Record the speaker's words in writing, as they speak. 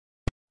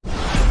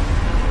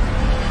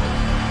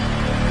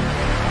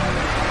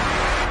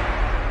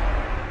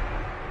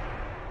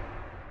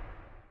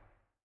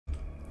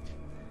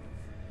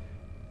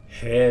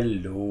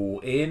Hello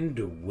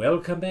and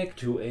welcome back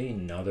to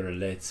another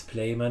Let's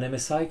Play. My name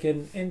is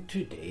Syken and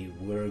today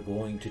we're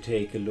going to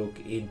take a look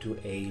into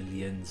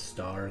Alien's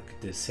Dark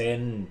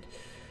Descent.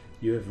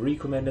 You have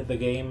recommended the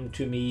game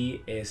to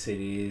me as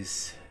it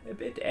is a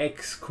bit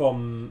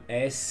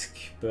XCOM-esque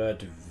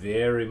but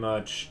very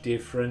much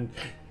different.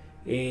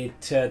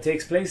 It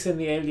takes place in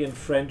the Alien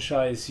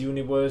franchise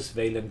universe,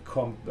 Valent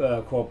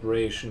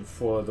Corporation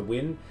for the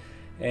win.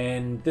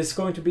 And this is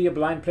going to be a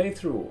blind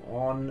playthrough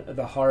on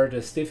the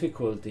hardest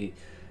difficulty,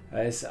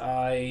 as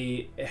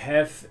I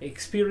have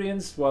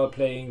experienced while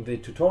playing the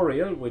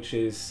tutorial, which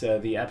is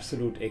the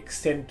absolute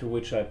extent to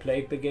which I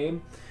played the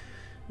game.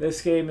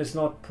 This game is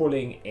not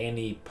pulling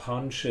any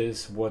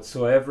punches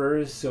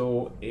whatsoever,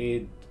 so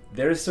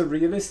there is a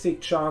realistic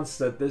chance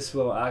that this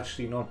will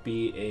actually not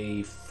be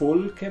a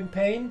full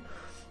campaign,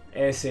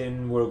 as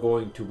in we're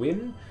going to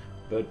win.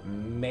 But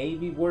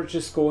maybe we're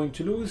just going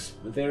to lose.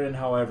 Therein,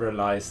 however,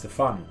 lies the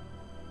fun.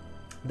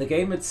 The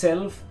game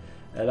itself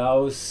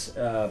allows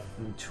to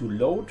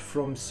load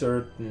from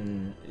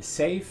certain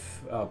save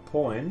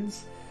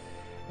points,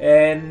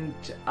 and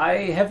I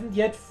haven't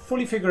yet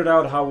fully figured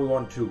out how we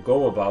want to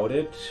go about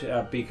it,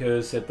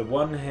 because at the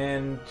one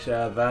hand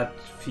that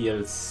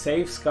feels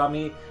safe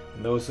scummy.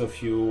 Those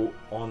of you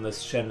on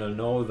this channel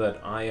know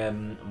that I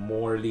am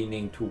more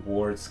leaning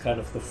towards kind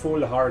of the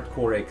full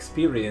hardcore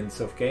experience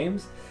of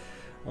games.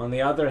 On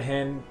the other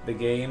hand, the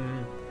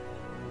game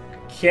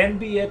can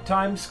be at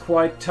times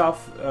quite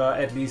tough,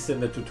 at least in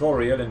the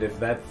tutorial, and if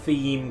that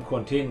theme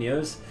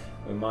continues,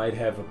 we might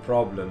have a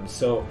problem.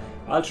 So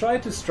I'll try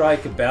to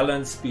strike a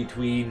balance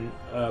between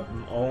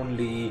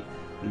only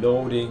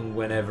loading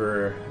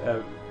whenever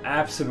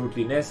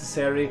absolutely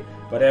necessary,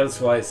 but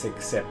elsewise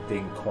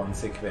accepting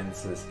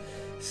consequences.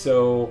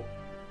 So,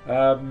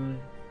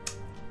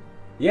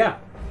 yeah,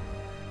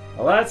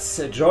 well, let's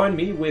join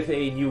me with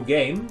a new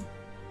game.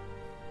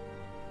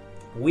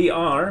 We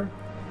are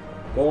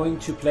going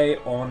to play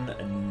on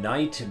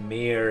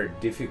Nightmare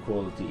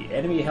difficulty.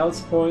 Enemy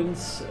health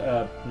points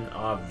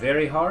are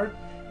very hard.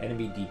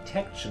 Enemy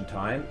detection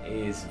time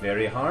is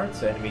very hard,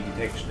 so enemy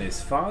detection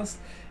is fast.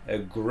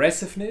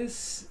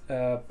 Aggressiveness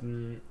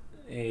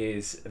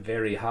is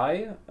very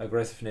high.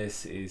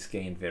 Aggressiveness is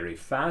gained very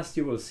fast.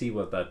 You will see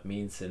what that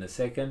means in a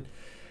second.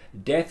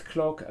 Death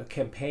clock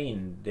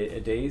campaign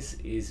days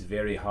is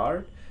very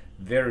hard.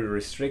 Very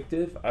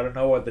restrictive. I don't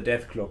know what the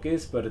death clock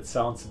is, but it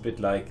sounds a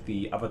bit like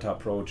the Avatar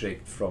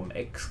project from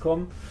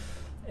XCOM.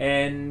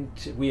 And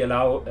we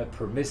allow a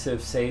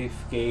permissive save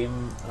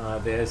game.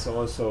 There's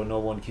also no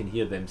one can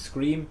hear them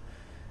scream.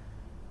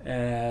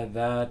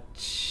 That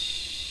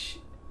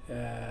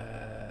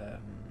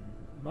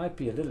might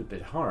be a little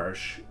bit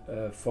harsh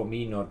for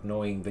me not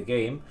knowing the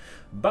game.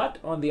 But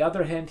on the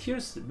other hand,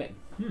 here's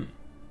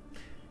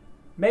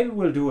maybe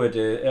we'll do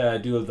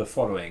the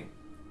following.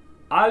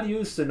 I'll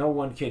use the no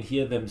one can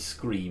hear them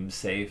scream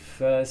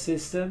save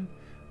system,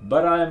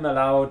 but I'm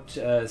allowed,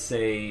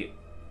 say,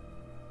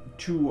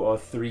 2 or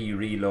 3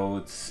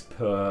 reloads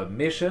per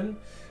mission.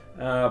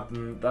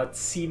 That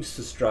seems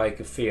to strike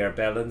a fair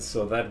balance,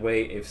 so that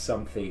way if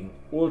something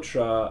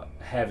ultra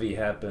heavy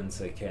happens,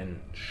 I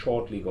can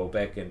shortly go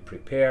back and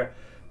prepare.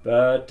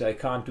 But I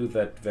can't do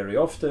that very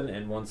often,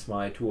 and once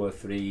my 2 or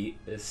 3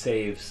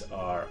 saves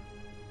are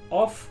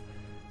off,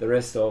 the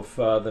rest of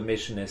the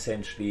mission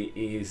essentially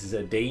is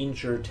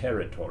danger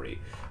territory.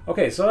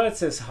 Okay, so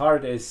that's as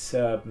hard as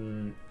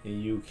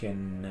you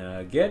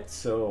can get.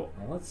 So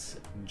let's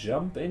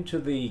jump into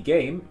the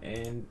game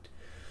and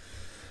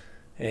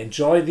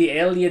enjoy the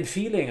Alien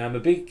feeling. I'm a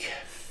big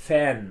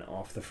fan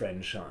of the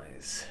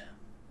franchise.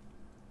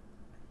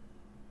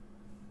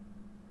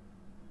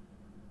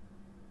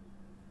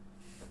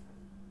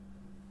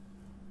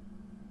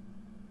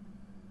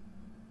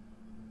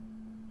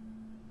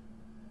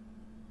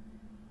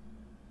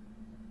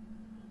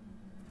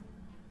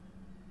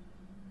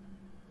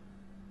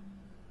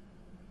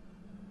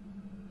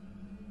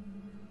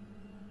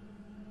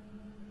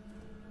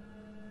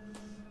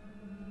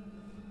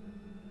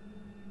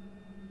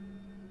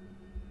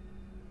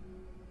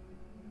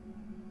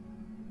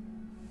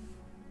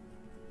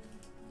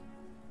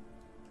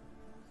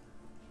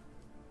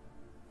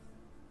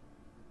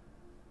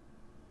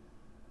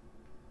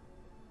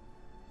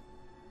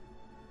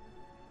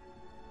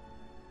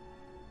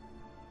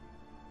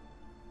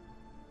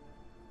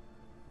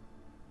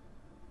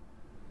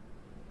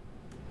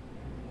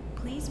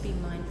 Please be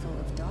mindful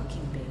of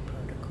docking bay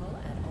protocol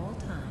at all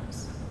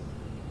times.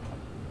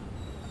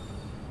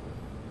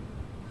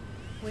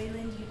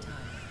 Wayland Utah,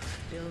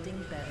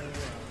 building better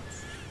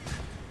worlds.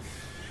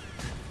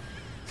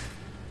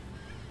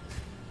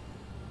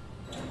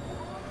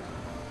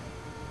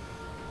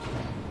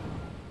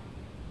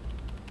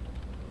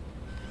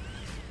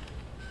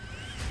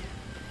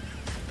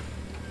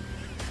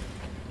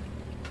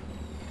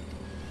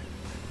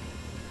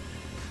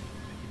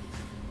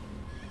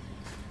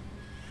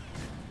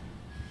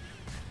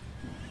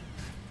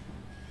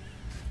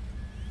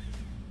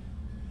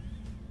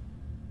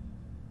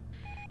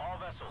 All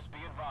vessels, be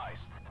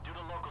advised. Due to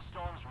local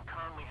storms, we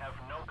currently have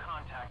no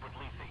contact with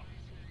Lethe.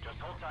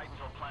 Hold tight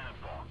until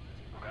planetfall.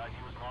 We'll guide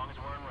you as long as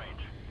we're in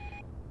range.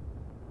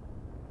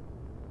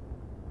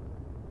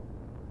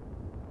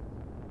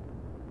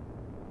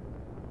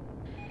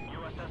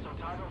 USS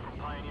Otago from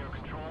Pioneer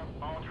Control.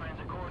 All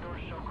transit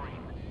corridors show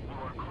green. You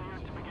are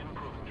cleared to begin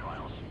proving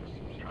trials.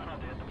 Try not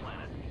to hit the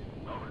planet.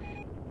 Over.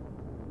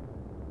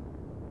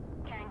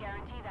 Can't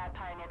guarantee that,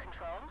 Pioneer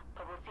Control,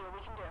 but we'll see what we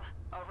can do.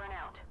 Over and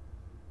out.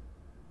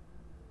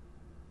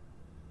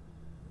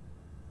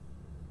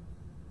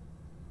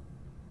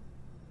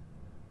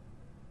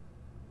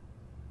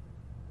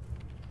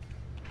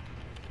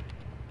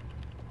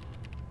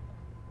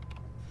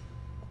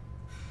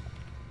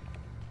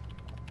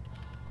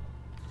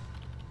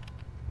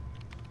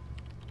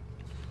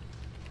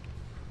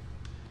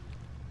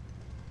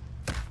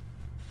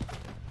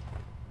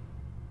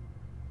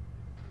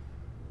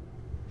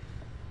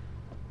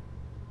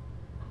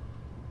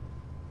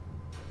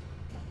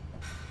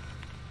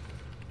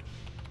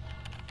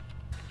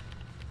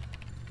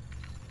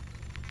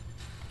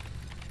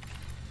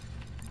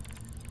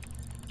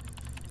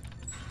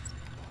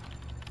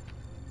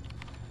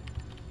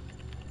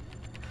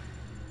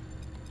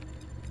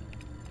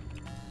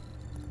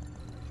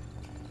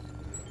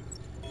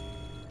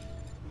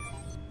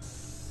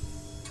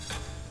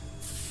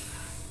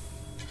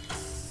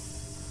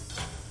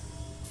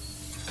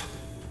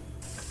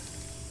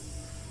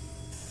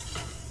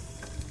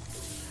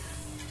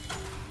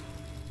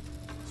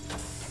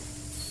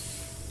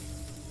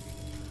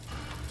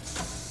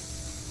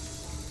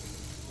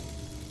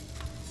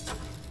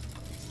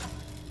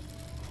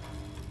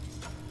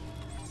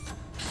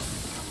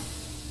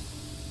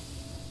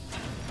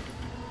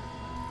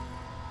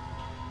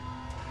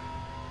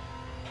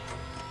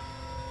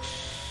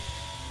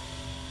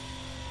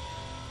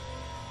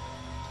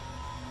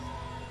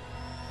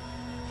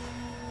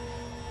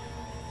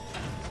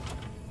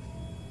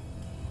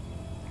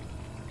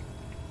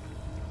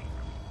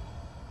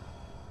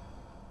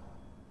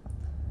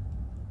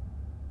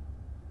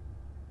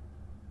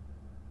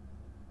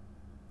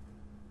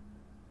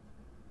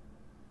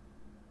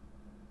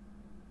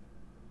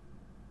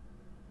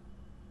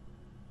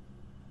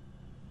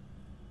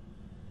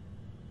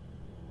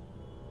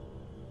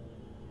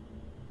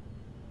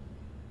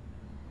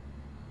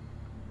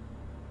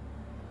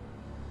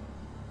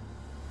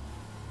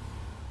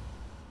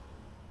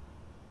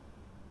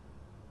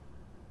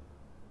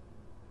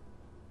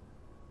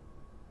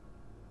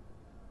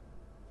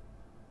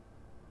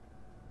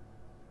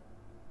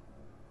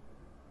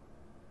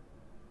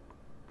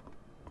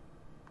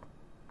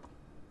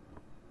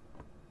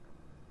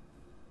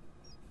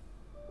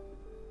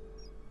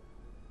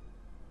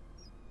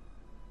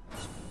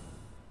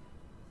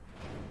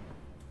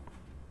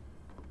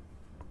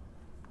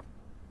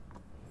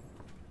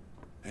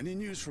 Any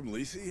news from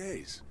Lethe,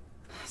 Hayes?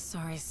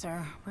 Sorry,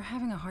 sir. We're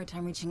having a hard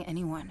time reaching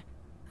anyone.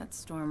 That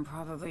storm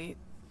probably...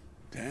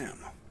 Damn.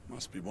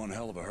 Must be one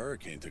hell of a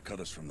hurricane to cut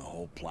us from the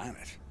whole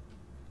planet.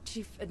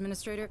 Chief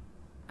Administrator,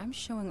 I'm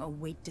showing a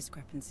weight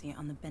discrepancy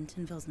on the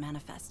Bentonville's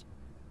manifest.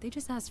 They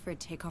just asked for a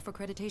takeoff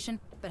accreditation,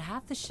 but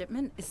half the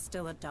shipment is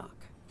still at dock.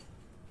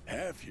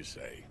 Half, you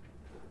say?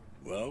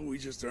 Well, we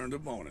just earned a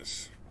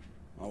bonus.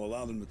 I'll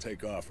allow them to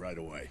take off right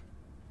away.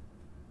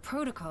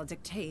 Protocol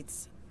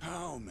dictates...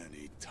 How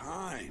many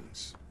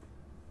times?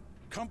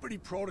 Company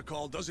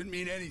protocol doesn't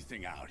mean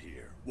anything out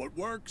here. What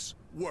works,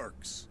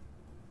 works.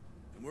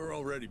 And we're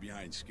already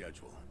behind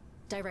schedule.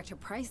 Director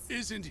Price?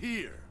 Isn't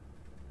here.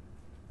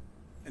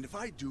 And if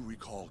I do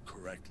recall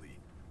correctly,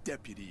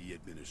 Deputy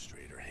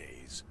Administrator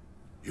Hayes,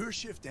 your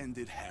shift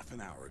ended half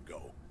an hour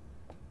ago.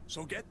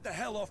 So get the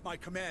hell off my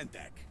command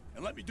deck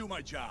and let me do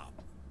my job.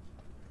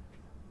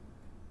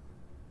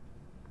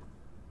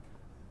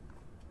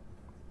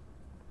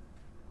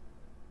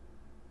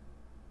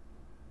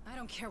 I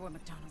don't care what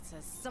McDonald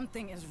says.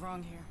 Something is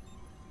wrong here.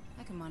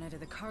 I can monitor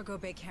the cargo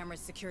bay camera's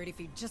security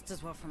feed just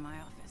as well from my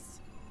office.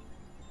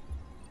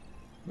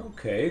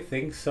 Okay,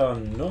 things are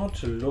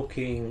not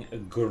looking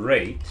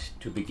great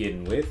to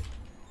begin with.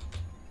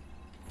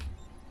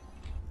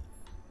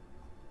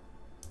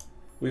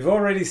 We've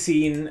already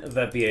seen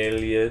that the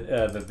alien,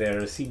 that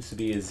there seems to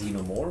be a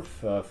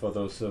xenomorph. For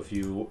those of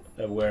you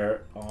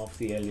aware of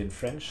the Alien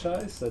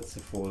franchise, that's a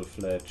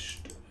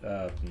full-fledged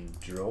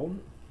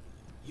drone.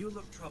 You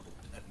look troubled,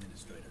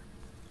 Administrator.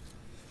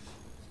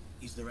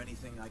 Is there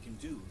anything I can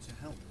do to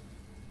help?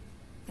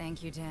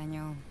 Thank you,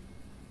 Daniel.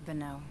 But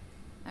no.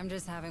 I'm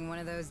just having one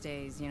of those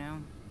days, you know?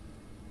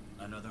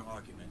 Another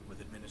argument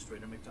with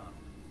Administrator McDonald.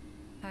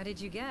 How did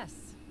you guess?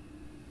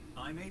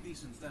 I may be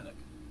synthetic,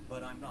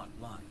 but I'm not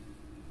blind.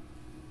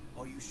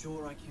 Are you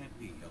sure I can't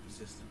be of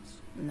assistance?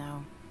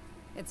 No.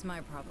 It's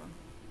my problem,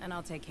 and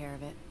I'll take care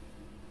of it.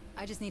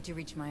 I just need to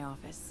reach my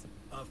office.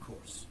 Of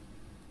course.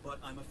 But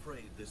I'm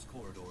afraid this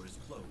corridor is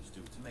closed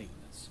due to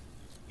maintenance.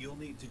 You'll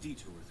need to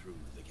detour through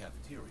the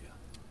cafeteria.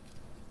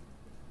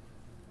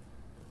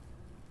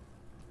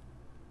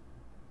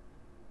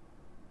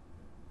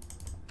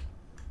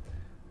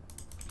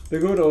 The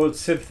good old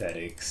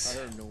synthetics. I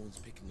heard no one's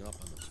picking up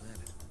on the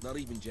planet. Not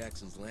even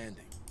Jackson's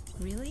Landing.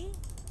 Really?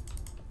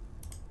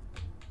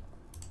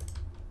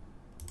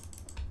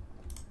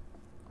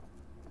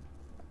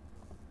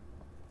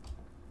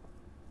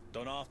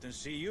 Don't often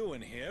see you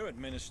in here,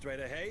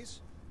 Administrator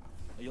Hayes.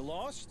 Are you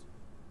lost?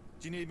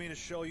 Do you need me to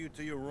show you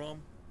to your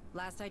room?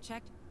 Last I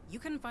checked, you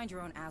couldn't find your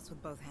own ass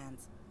with both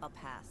hands. I'll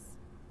pass.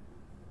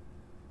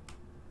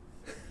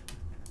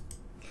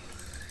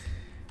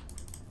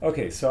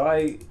 Okay, so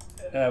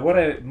what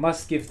I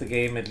must give the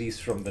game, at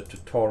least from the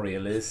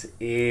tutorial, is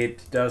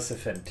it does a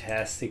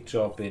fantastic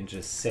job in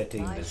just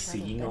setting the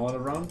scene all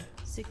around.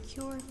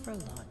 Secure for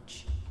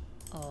launch.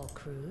 All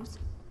crews,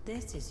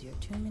 this is your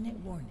 2-minute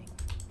warning.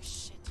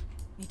 Shit.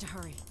 Need to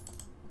hurry.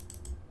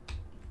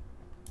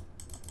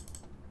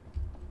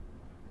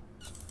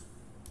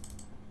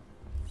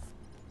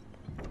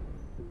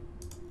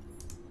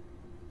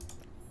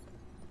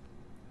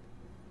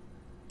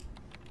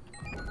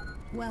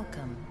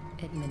 Welcome,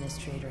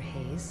 Administrator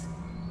Hayes.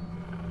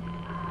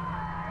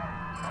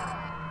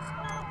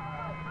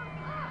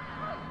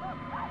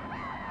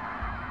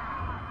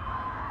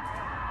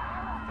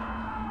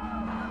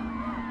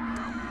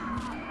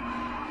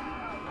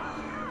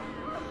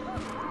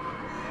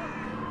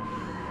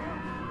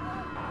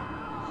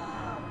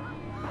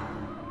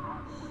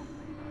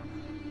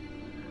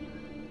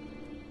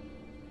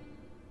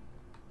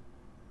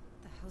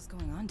 What the hell's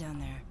going on down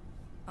there?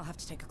 I'll have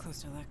to take a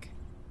closer look.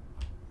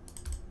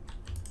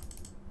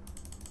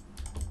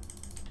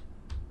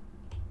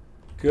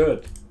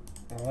 Good.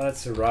 Well,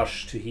 that's a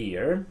rush to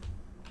here.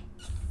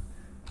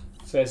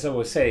 So as I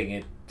was saying,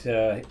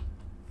 it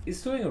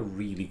is doing a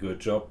really good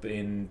job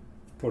in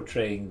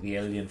portraying the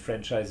Alien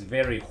franchise.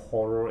 Very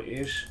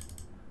horror-ish.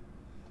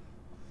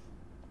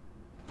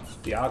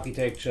 The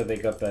architecture, they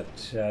got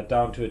that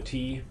down to a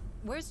T.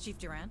 Where's Chief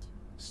Durant?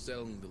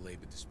 Settling the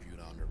labor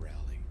dispute on the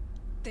rally.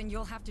 Then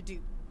you'll have to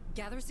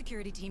gather a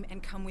security team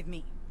and come with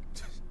me.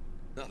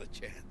 Not a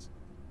chance.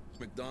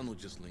 McDonald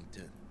just linked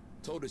in.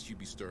 Told us you'd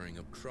be stirring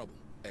up trouble.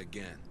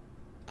 Again.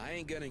 I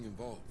ain't getting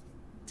involved.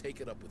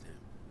 Take it up with him.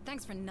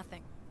 Thanks for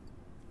nothing.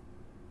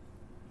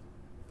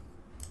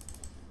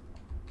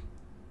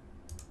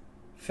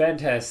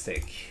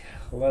 Fantastic.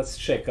 Let's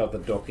check out the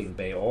docking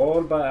bay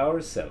all by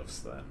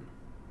ourselves then.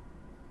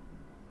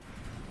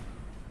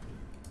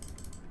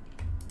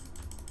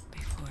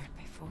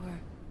 Before.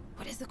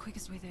 What is the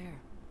quickest way there?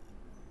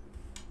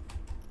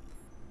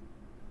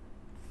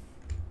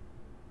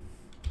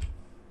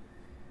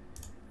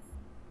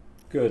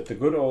 Good. The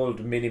good old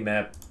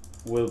minimap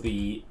will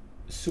be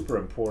super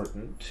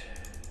important.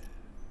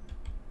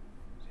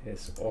 It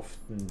has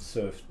often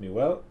served me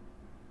well.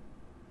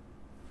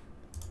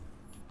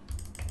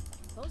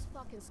 Those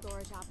fucking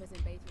storage hoppers in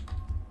Bayton.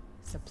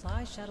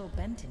 Supply shuttle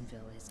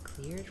Bentonville is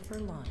cleared for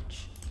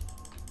launch.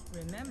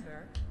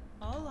 Remember,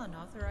 all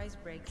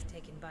unauthorized breaks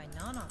taken by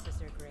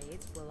non-officer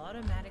grades will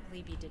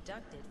automatically be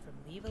deducted from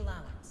leave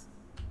allowance.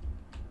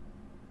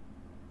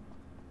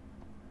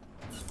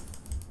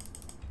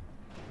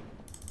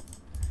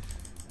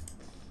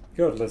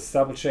 Good, let's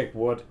double check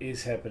what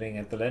is happening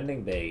at the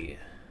landing bay.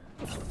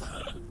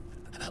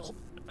 Help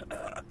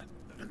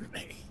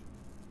me.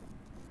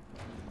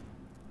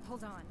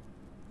 Hold on.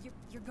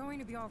 You're going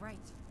to be all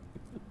right.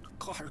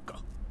 Cargo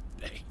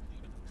bay.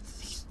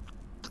 These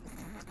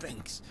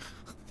things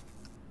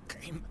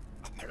came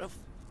out of...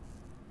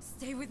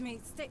 Stay with me.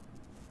 Stay.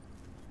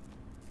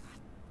 God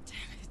damn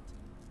it.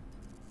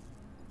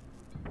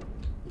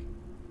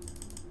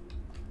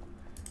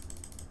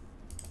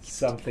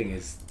 Something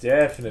is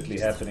definitely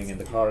happening in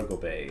the cargo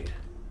bay.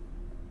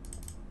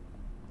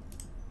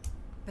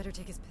 Better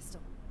take his pistol.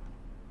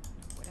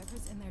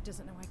 Whatever's in there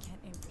doesn't know I can't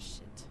aim for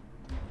shit.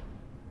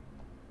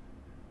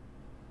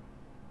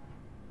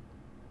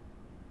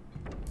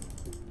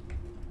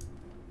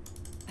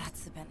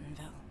 That's the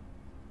Bentonville.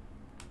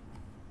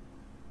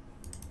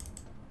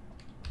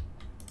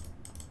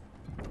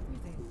 What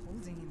are they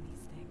holding in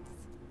these things?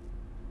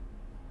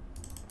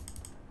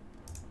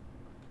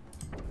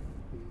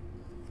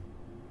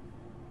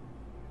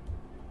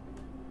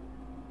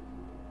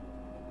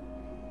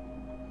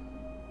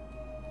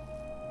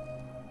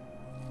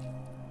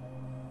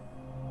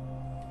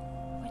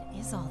 What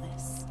is all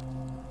this?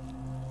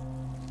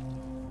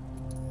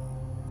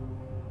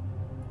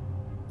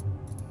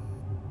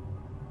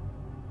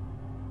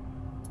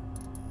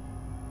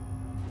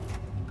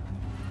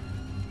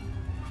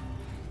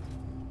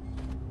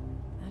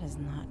 That is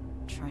not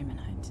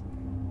trimonite.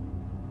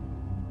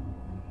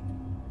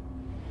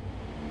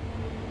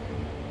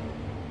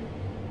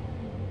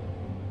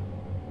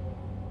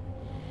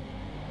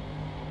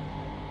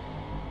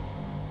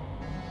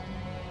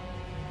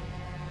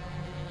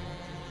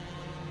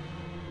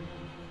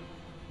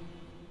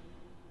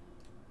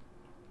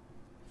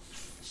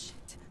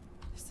 Shit.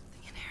 There's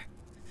something in here.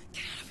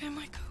 Get out of here,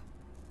 Michael.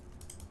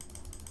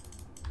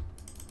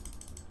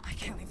 I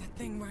can't leave that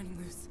thing running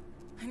loose.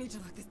 I need to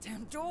lock this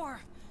damn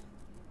door.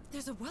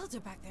 There's a welder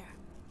back there.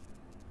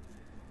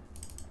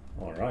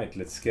 Alright,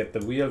 let's get the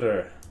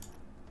wielder.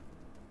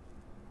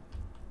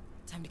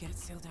 Time to get it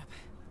sealed up.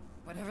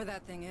 Whatever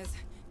that thing is,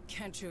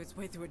 can't chew its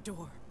way through a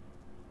door.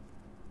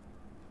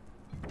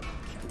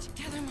 Get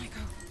together,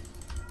 Michael.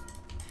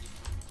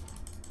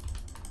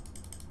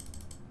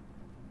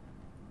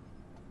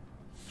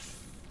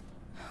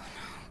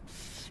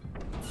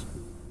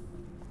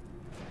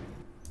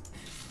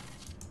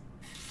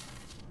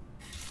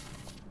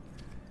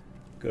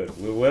 Good,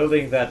 we're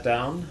welding that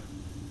down.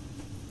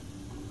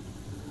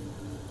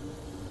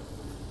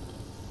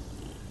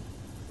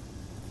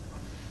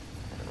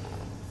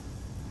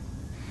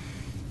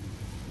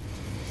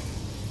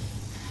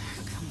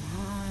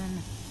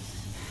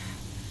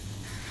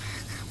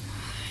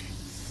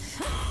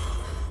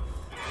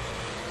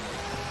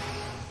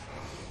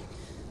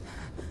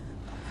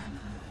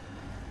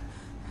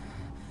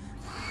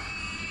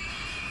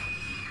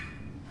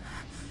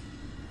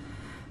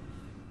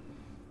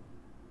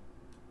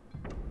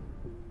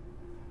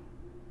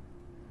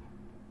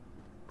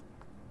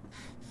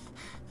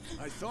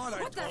 I thought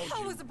I What the told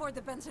hell you. was aboard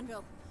the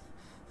Bentonville?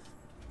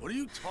 What are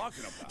you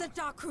talking about? The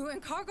dock crew and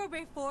Cargo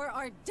Bay 4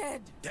 are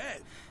dead.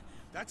 Dead?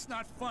 That's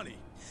not funny.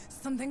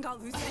 Something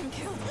got loose and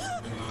killed.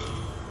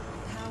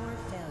 Power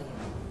failure.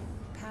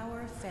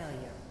 Power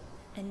failure.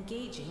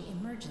 Engaging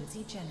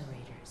emergency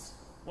generators.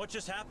 What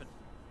just happened?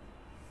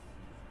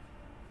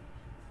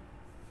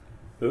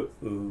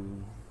 Uh-oh.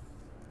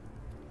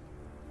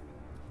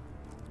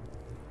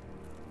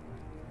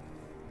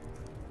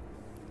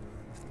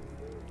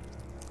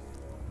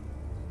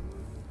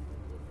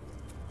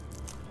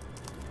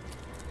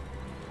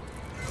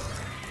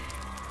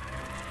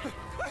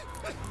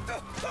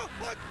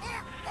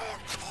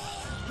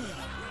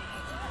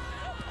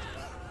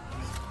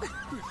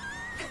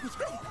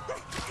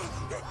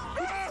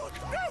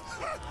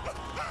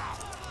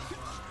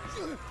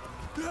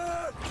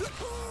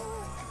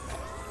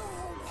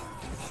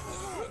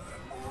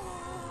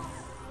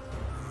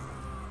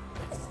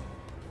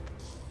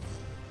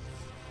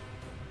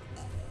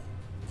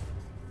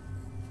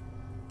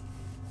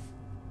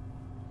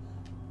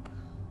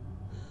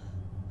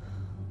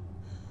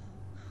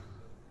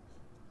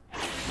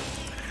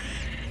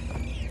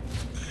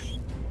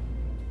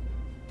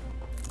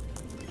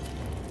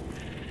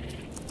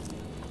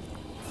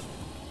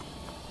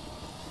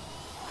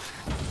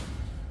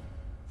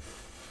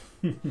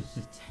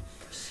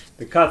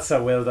 The cuts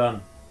are well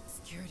done.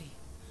 Security.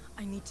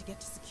 I need to get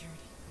to security.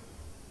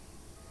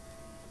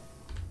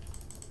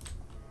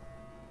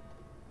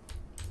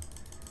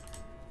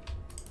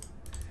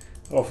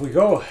 Off we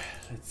go.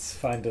 Let's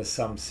find us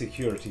some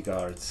security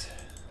guards.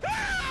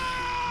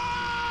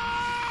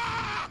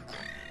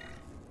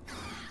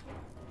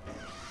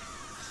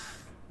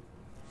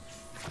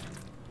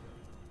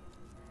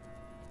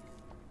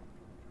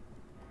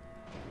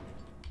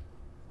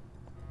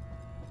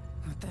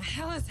 What the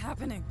hell is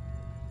happening?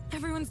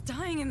 Everyone's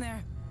dying in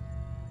there.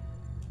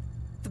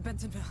 The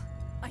Bentonville.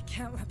 I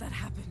can't let that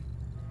happen.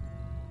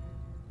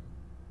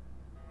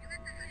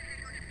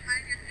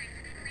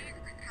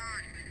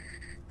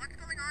 What's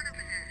going on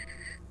over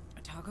there?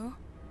 Otago?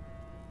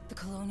 The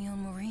Colonial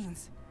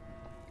Marines.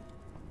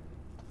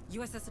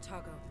 USS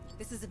Otago.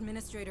 This is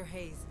Administrator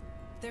Hayes.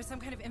 There's some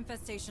kind of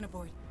infestation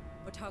aboard.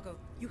 Otago,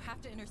 you have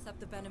to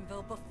intercept the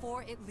Bentonville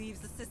before it leaves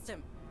the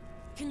system.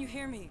 Can you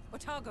hear me?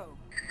 Otago?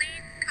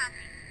 Please copy.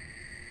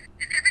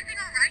 Is everything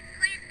alright?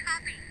 Please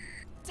copy.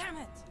 Damn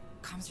it!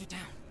 Comms are down.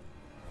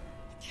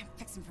 I can't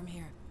fix them from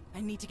here.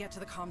 I need to get to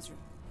the comms room.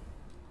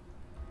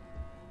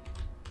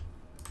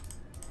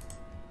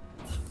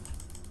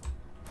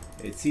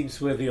 It seems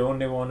we're the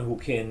only one who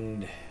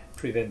can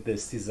prevent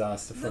this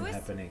disaster from Lewis?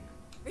 happening.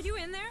 Are you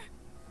in there?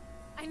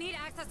 I need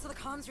access to the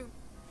comms room.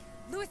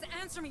 Lewis,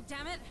 answer me,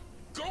 damn it!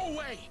 Go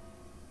away!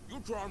 You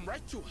draw them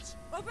right to us.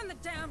 Open the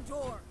damn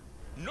door!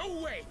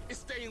 No way! It's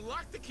staying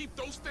locked to keep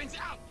those things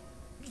out!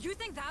 You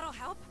think that'll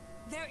help?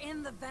 They're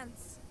in the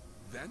vents.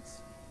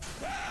 Vents?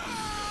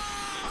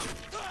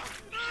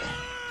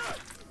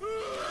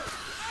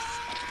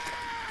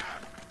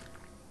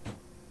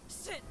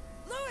 Shit!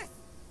 Lewis!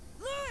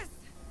 Lewis!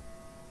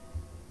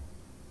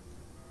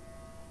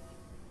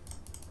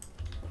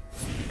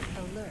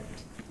 Alert.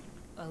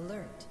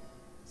 Alert.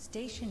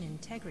 Station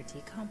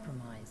integrity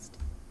compromised.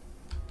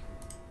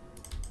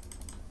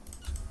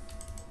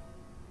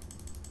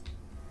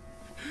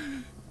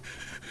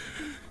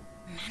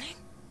 Manning?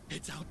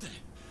 It's out there.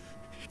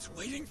 It's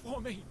waiting for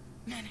me.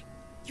 Manning,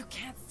 you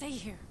can't stay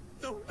here.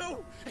 No,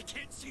 no! I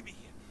can't see me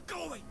here.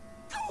 Go away!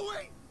 Go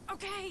away!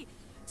 Okay,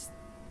 just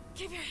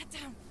keep your head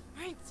down,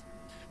 right?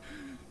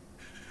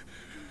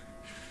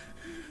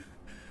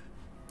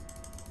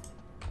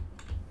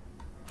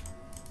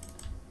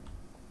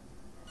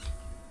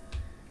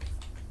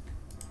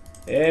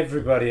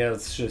 Everybody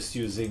else just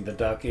using the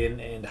duck in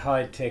and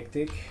hide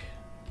tactic.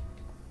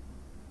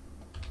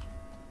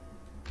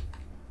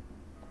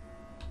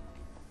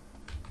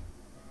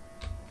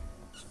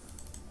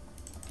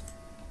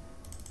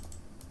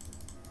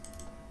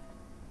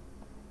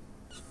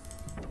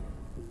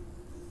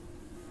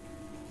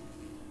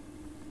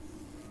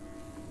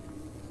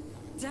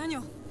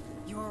 Daniel,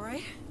 you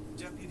alright?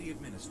 Deputy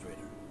Administrator,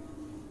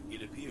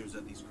 it appears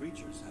that these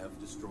creatures have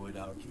destroyed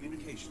our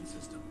communication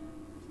system.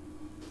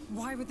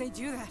 Why would they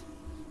do that?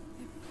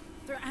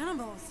 They're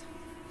animals.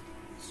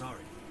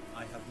 Sorry,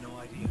 I have no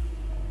idea.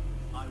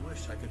 I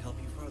wish I could help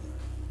you further.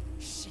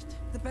 Shit,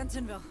 the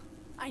Bentonville.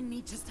 I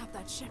need to stop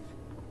that ship.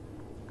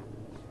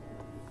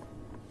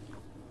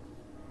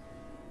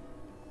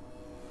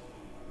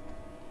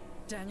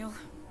 Daniel,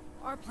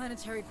 our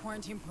planetary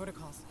quarantine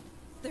protocols,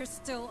 they're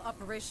still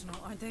operational,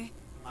 aren't they?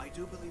 I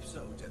do believe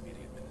so, Deputy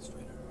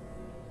Administrator.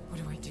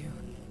 What do I do?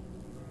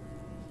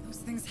 Those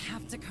things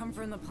have to come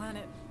from the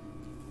planet.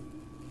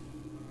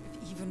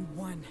 If even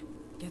one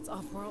gets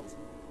off-world...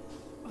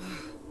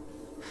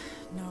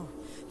 No,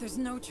 there's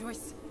no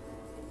choice.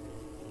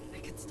 I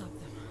can stop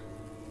them.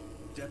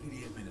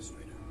 Deputy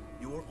Administrator,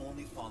 you're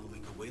only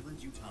following the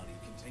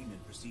Wayland-Yutani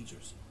containment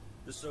procedures.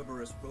 The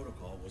Cerberus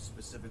protocol was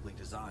specifically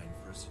designed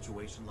for a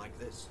situation like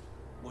this.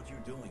 What you're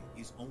doing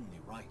is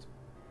only right.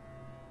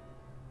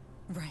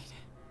 Right.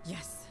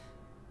 Yes.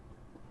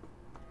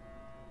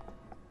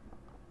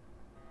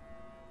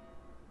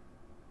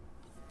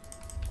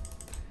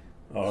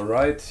 All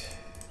right.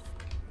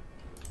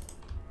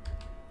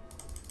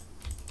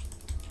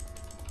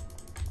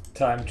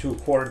 Time to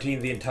quarantine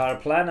the entire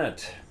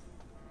planet.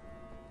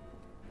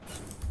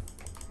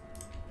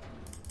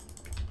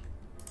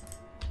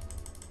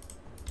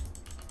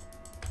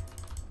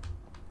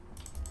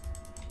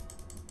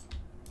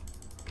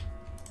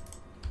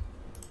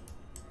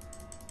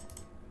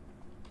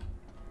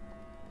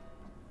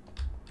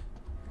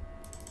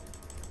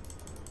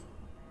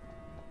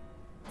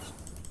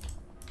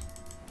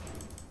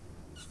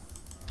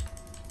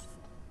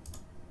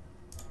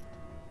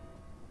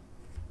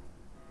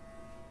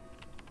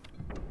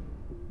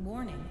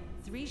 Warning,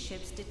 3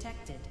 ships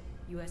detected.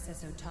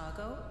 USS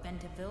Otago,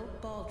 Bentaville,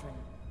 Baldwin.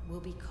 Will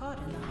be caught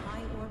in the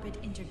high orbit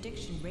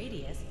interdiction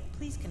radius.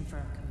 Please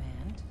confirm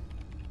command.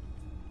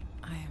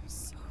 I am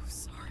so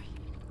sorry.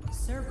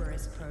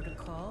 Cerberus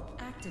protocol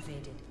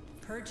activated.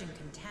 Purging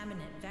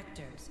contaminant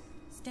vectors.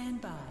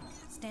 Stand by.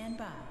 Stand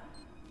by.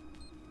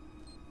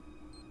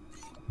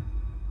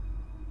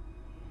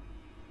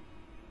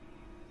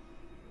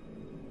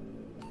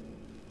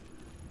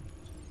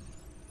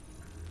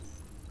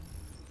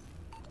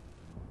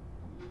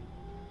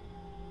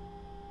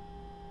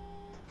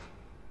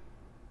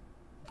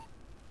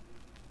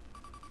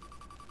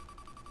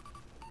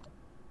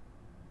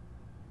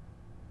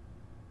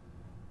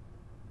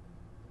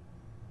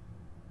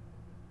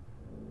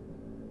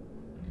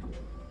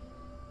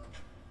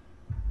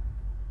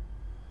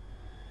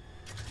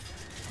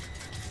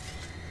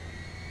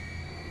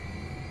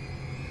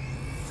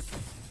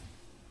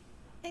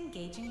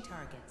 Engaging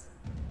targets.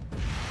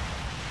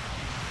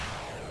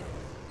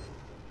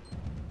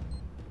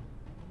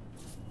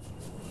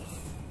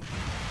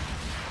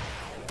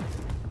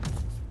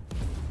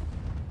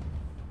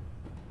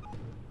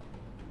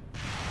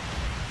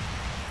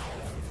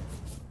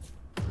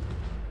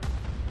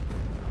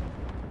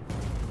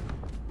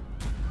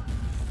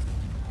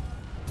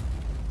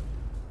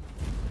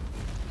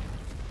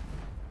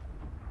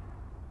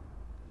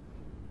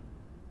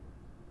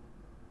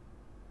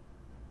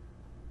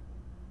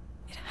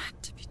 It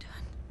had to be done.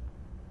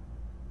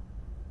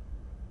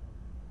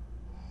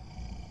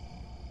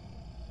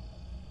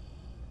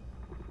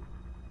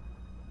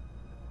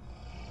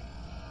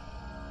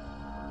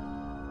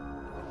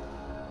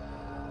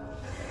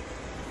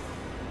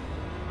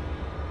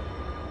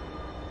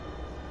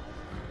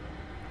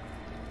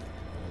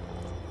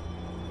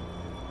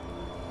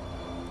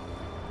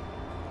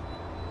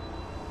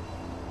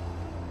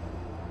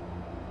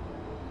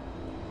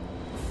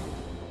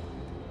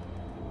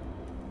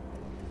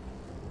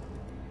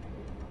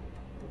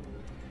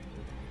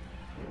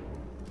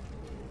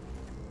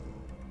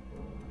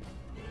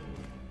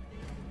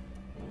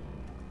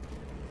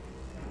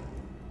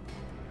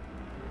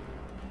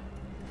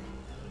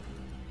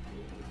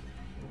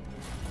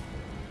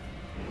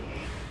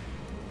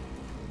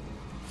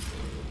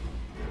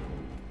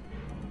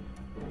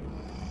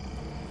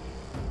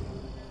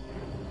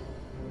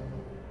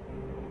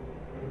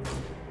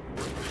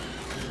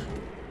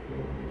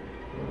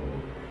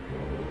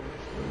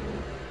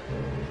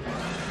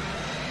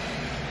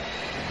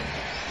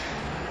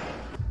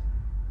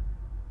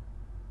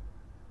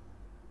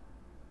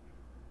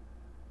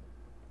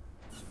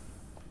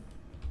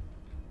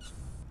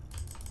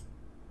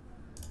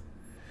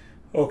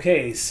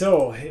 Okay,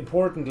 so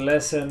important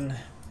lesson.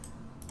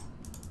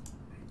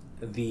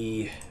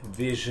 The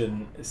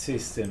vision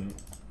system.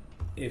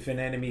 If an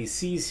enemy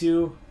sees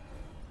you,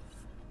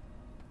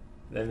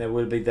 then there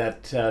will be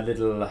that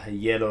little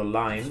yellow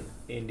line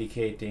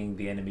indicating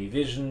the enemy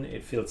vision.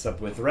 It fills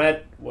up with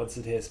red. Once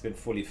it has been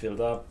fully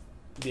filled up,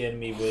 the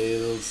enemy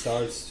will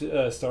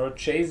start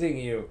chasing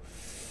you.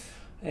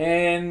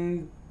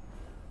 And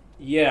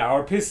yeah,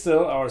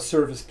 our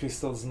service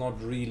pistol is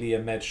not really a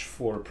match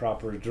for a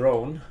proper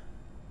drone,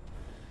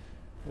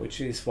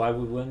 which is why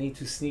we will need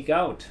to sneak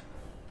out.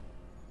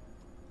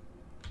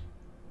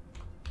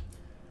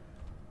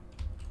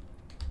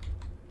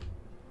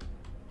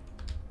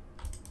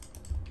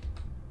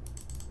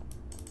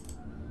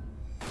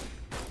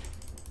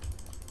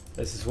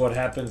 This is what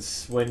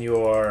happens when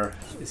you're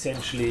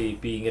essentially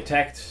being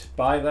attacked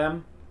by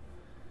them.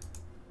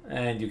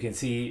 And you can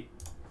see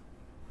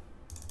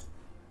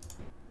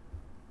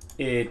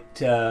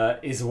it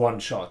is one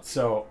shot.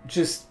 So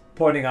just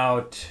pointing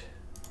out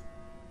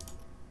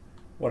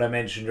what I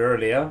mentioned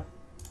earlier.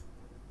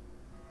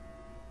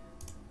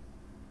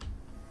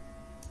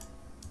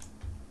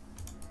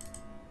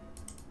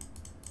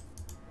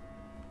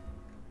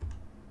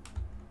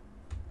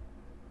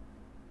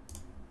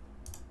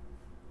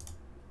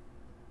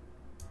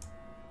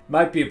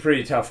 Might be a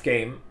pretty tough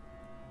game.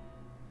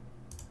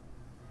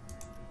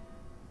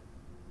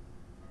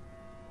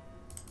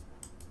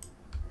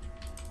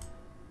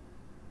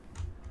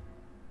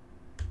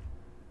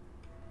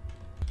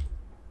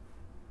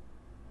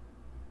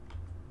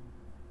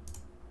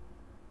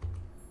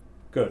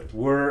 Good.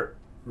 We're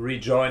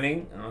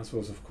rejoining. This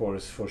was, of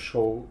course, for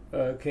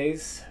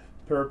showcase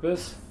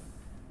purpose.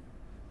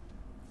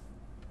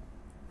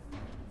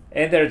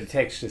 And their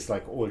detection is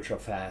like ultra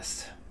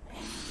fast.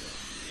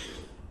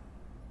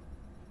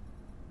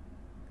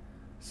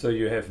 So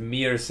you have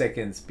mere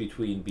seconds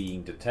between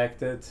being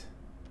detected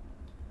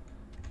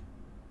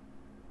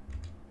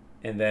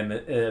and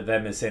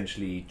them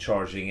essentially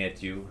charging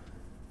at you.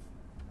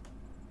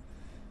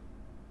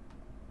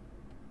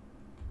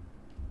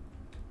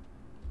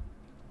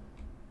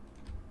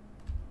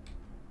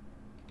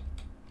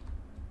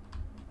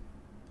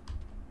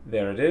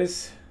 There it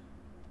is.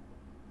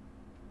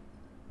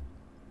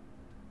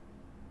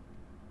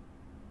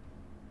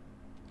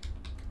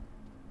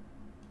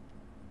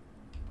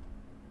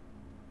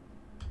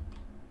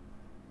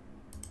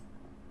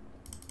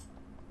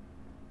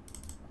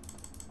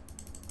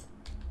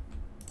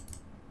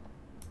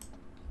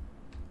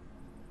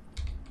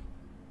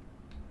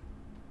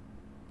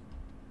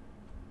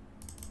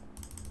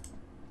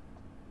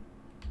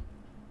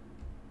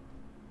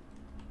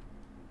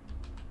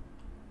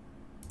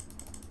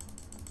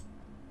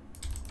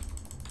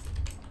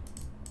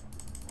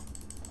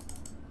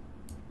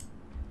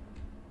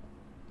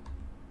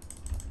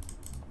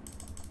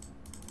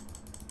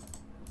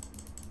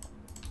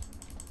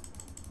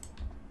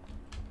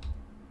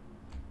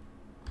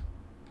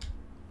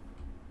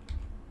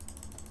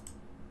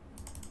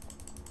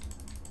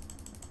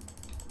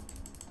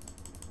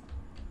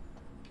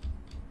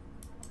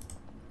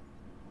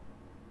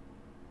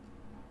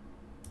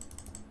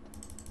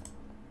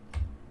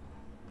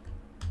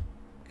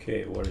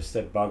 Okay, where's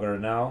that bugger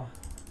now?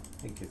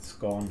 I think it's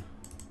gone.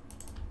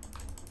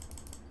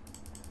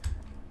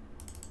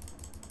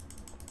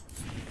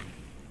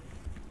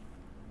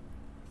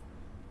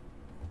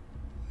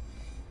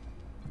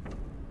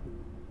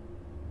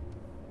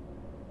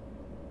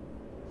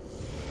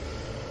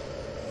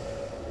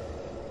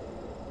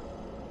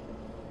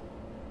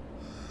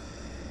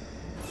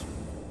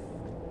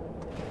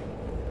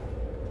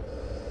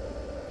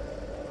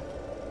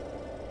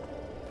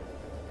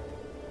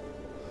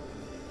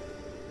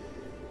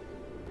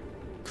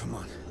 Come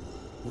on,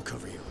 we'll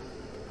cover you.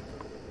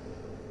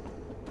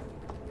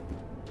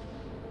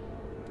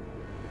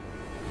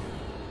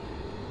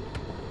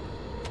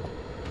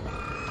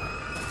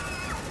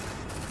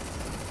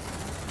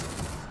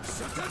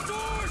 Shut that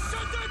door!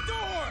 Shut that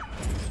door!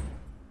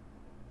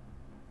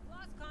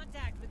 Lost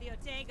contact with the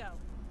Otego.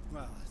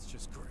 Well, that's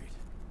just great.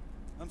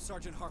 I'm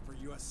Sergeant Harper,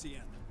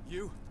 USCM.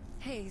 You?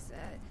 Hayes,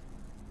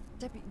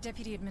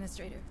 Deputy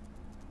Administrator.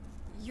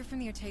 You're from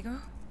the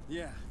Otego?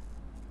 Yeah.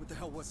 What the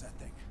hell was that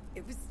thing?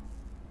 It was...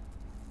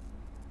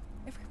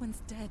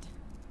 Everyone's dead.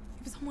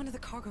 It was on one of the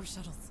cargo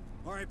shuttles.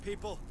 All right,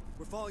 people.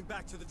 We're falling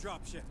back to the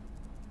dropship.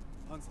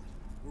 Hunsley,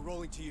 we're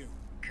rolling to you.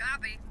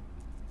 Copy.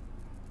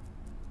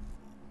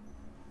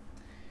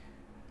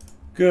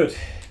 Good.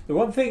 The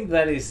one thing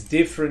that is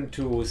different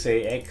to,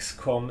 say,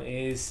 XCOM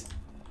is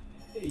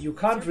you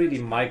can't really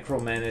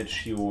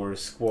micromanage your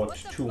squad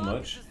too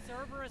much.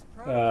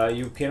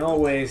 You can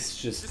always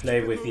just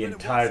play with the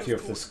entirety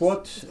of the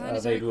squad.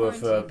 They do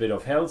have a bit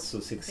of health,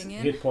 so 6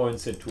 hit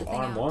points and 2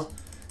 armor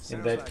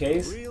in that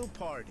case.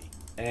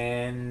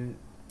 And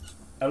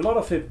a lot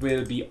of it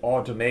will be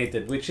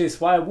automated, which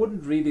is why I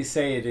wouldn't really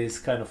say it is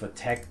kind of a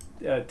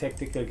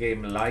tactical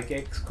game like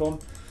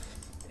XCOM.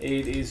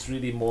 It is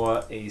really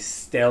more a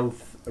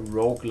stealth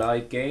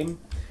roguelike game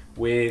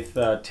with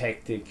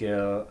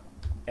tactical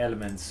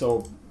elements.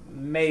 So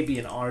maybe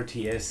an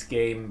RTS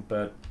game,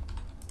 but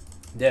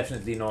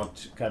definitely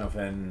not kind of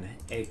an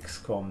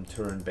XCOM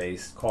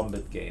turn-based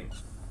combat game.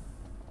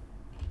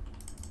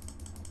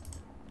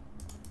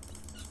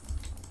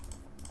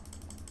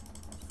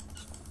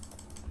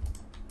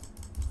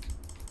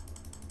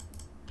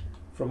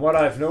 From what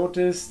I've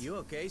noticed... You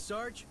okay,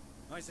 Sarge?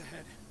 Eyes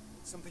ahead.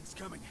 Something's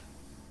coming.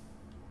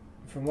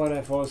 From what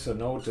I've also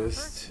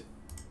noticed...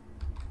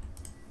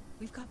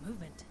 We've got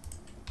movement.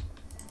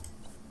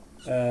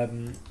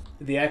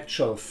 The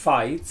actual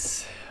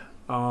fights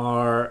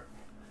are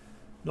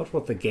not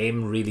what the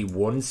game really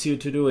wants you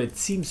to do. It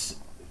seems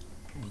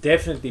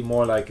definitely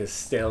more like a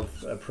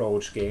stealth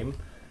approach game.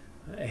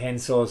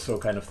 Hence also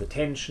kind of the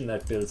tension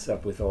that builds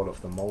up with all of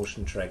the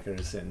motion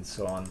trackers and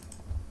so on.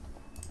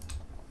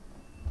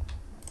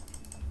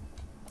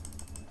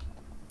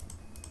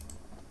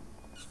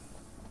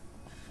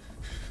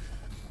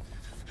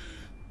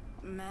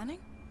 Manning?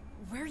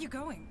 Where are you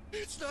going?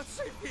 It's not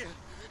safe here!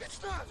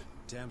 It's not!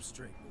 Damn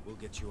straight, but we'll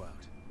get you out.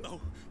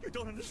 No, you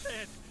don't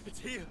understand. It's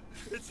here.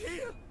 It's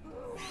here.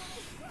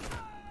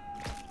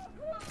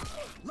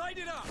 Light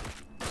it up!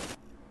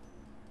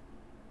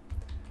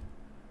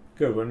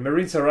 Good. When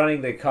Marines are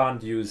running, they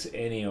can't use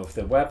any of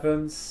the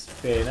weapons.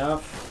 Fair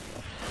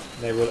enough.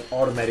 They will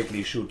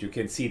automatically shoot. You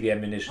can see the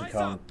ammunition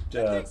count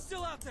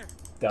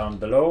down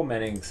below.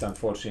 Mannings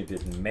unfortunately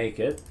didn't make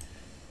it.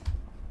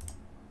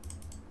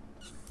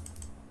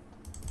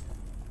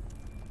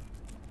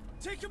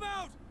 Take him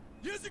out!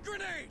 Use a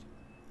grenade!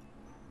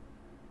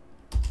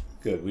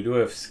 Good. We do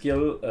have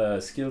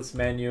skills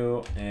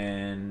menu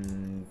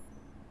and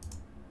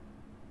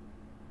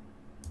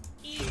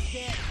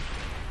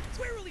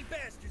Squirrely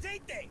bastards,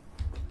 ain't they?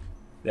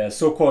 there are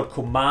so-called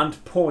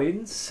command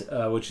points,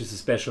 which is a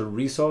special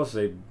resource.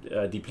 They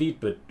deplete,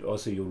 but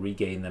also you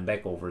regain them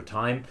back over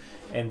time.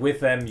 And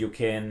with them you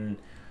can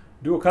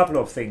do a couple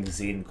of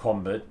things in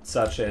combat,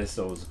 such as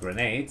those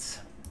grenades.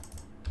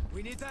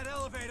 We need that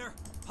elevator.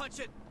 Punch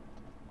it.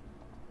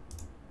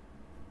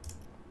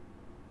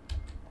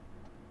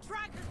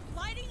 Tracker's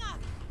lighting up.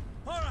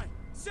 All right,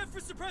 set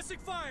for suppressing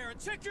fire and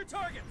check your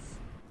targets.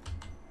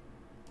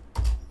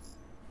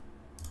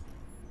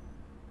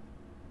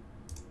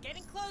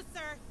 Getting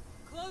closer.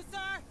 Closer.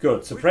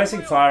 Good.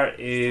 Suppressing fire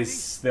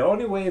is the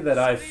only way that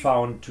I've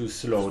found to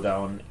slow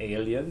down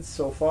aliens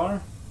so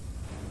far.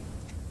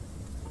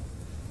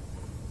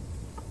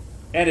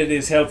 And it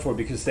is helpful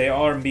because they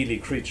are melee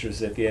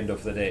creatures at the end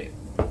of the day.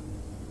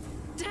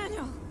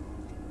 Daniel!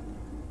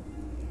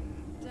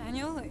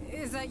 Daniel,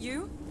 is that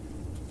you?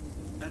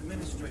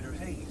 Administrator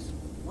Hayes,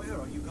 where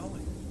are you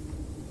going?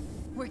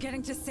 We're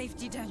getting to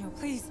safety, Daniel.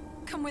 Please,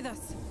 come with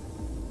us.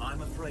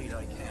 I'm afraid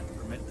I can't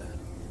permit that.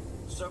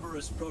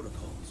 Cerberus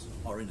protocols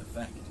are in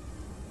effect.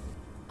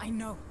 I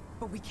know,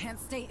 but we can't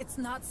stay. It's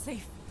not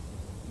safe.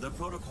 The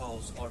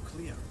protocols are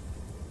clear.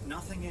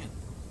 Nothing in,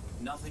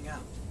 nothing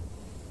out.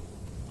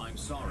 I'm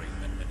sorry,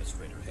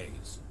 Administrator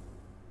Hayes.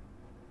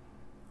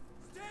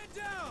 Stand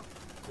down!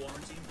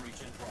 Quarantine breach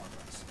in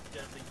progress.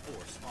 Deadly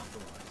force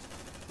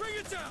authorized. Bring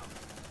it down!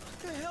 What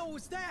the hell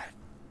was that?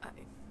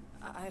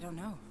 I don't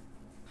know.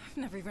 I've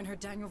never even heard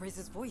Daniel raise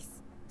his voice.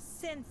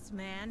 Sense,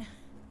 man.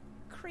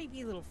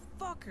 Creepy little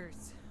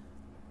fuckers.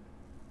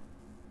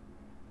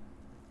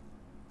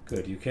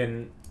 Good. You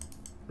can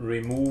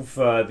remove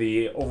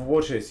the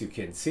Overwatch, as you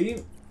can see,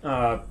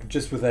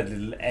 just with that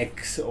little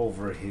X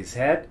over his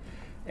head.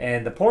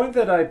 And the point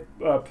that I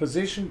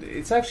positioned,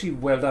 it's actually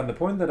well done. The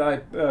point that I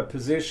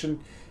positioned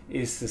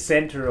is the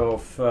center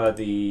of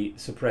the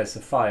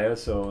suppressor fire.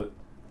 So,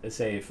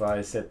 say if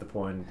I set the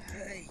point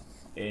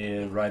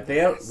right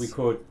there, we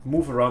could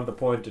move around the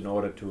point in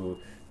order to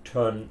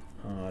turn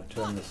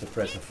the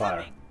suppressor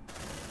fire.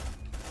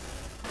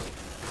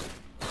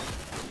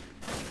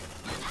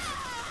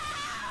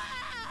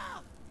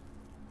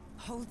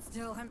 Hold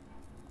still. Oh no.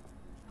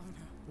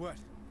 What?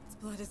 Its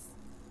blood is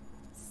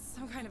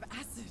some kind of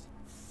acid.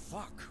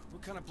 Fuck.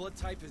 What kind of blood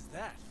type is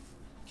that?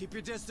 Keep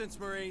your distance,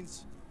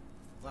 Marines.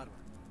 Vladimir,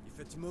 you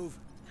fit to move?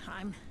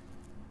 I'm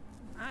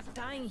not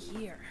dying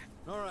here.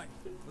 All right,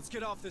 let's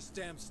get off this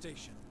damn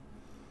station.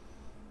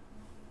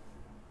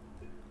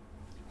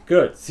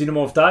 Good.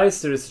 Xenomorph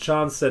dies. There is a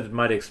chance that it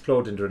might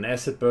explode into an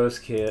acid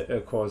burst,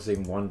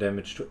 causing 1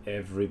 damage to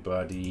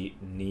everybody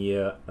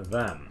near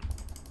them.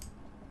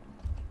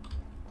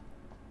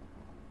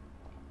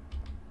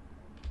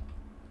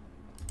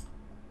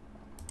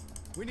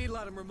 We need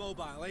Latimer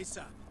Mobile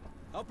ASAP.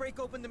 I'll break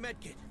open the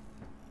medkit.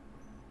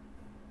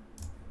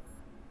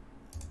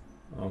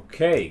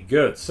 Okay,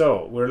 good.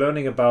 So, we're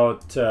learning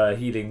about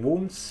healing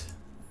wounds.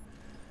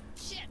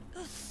 Shit.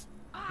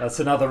 That's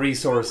another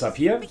resource up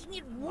here.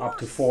 Up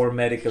to 4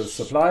 medical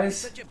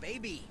supplies.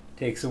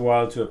 Takes a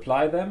while to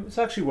apply them. It's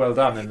actually well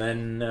done, and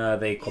then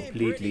they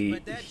completely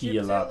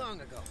heal up.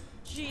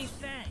 Gee,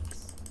 thanks.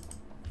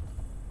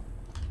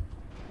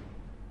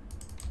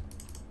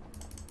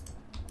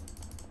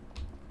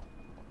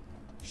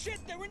 Shit,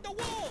 they're in the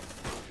wall!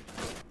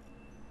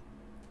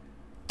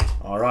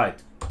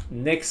 Alright.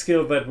 Next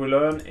skill that we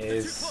learn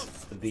is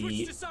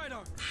the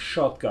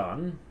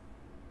shotgun.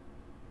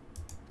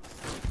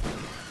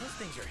 Those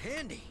things are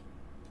handy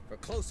for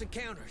close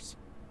encounters.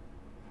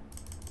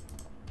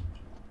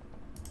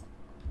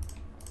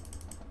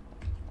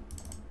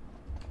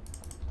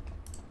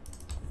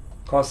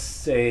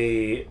 Costs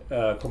a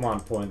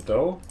command point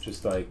though,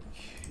 just like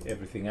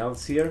everything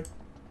else here.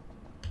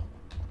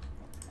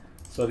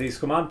 So these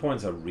command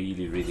points are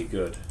really, really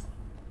good.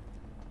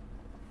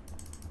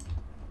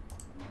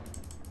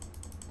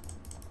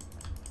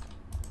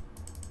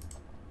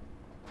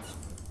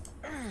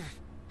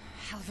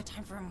 Hell of a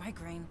time for a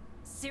migraine.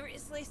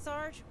 Seriously,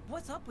 Sarge?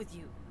 What's up with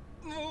you?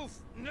 Move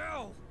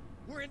now!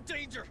 We're in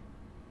danger!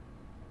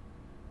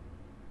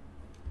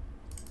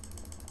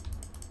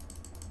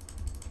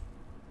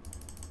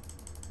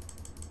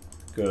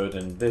 Good,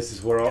 and this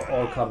is where it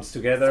all comes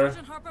together.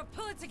 Sergeant Harper,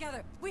 pull it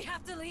together. We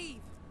have to leave.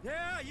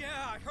 Yeah,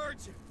 I heard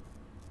you.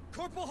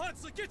 Corporal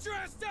Hunslet, get your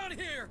ass down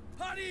here!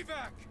 Hot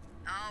evac!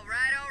 All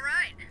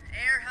right.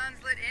 Air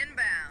Hunslet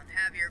inbound.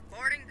 Have your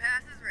boarding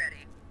passes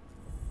ready.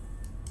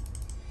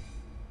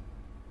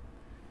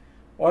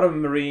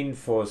 Automarine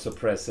for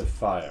suppressive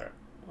fire.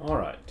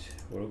 Alright,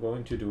 we're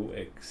going to do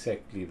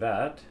exactly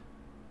that.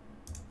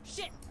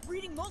 Shit!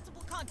 Reading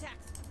multiple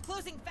contacts.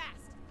 Closing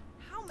fast.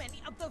 How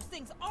many of those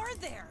things are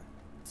there?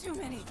 Too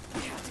many.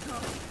 We have to go.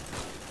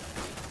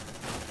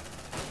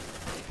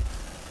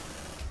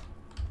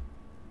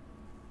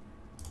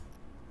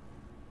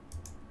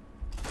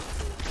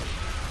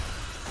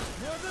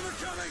 More of them are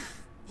coming!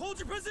 Hold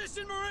your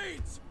position,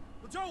 Marines!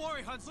 Well, don't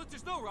worry, Hunslet.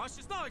 There's no rush.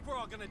 It's not like we're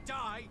all gonna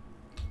die.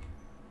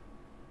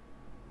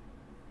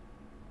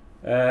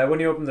 When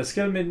you open the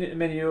skill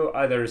menu,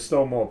 either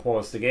slow-mo or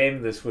pause the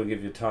game. This will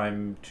give you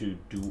time to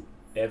do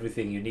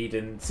everything you need.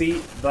 And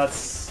see,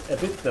 that's a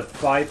bit the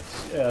fight.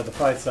 The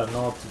fights are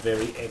not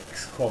very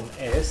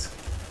XCOM-esque.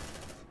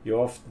 You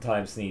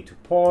oftentimes need to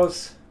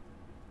pause.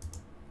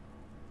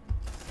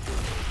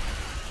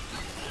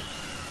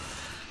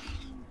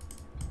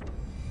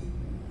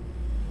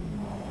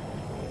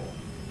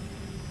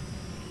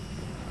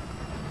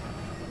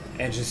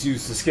 And just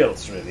use the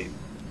skills, really.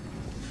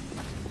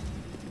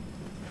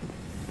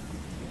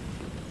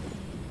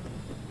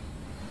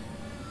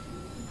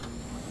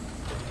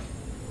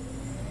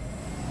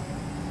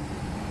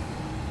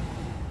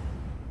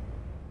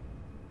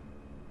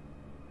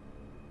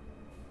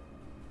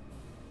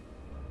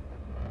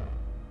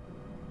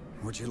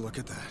 Would you look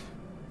at that?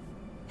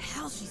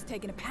 Hell, she's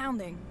taking a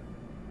pounding.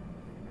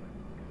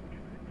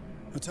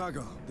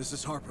 Otago, this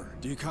is Harper.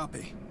 Do you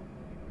copy?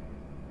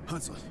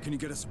 Hunslet, can you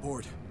get us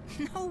aboard?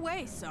 No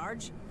way,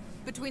 Sarge.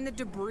 Between the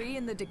debris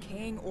and the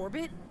decaying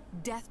orbit,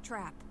 death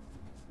trap.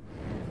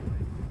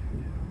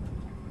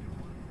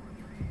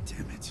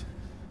 Damn it.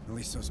 At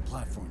least those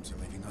platforms are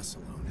leaving us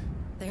alone.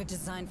 They're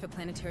designed for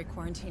planetary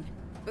quarantine,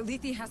 but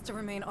Lethe has to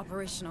remain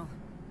operational.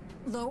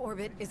 Low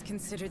orbit is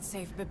considered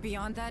safe, but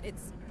beyond that,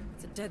 it's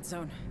a dead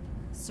zone.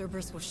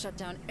 Cerberus will shut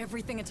down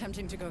everything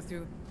attempting to go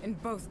through, in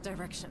both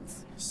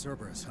directions.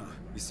 Cerberus, huh?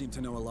 You seem to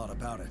know a lot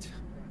about it.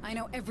 I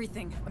know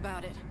everything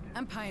about it.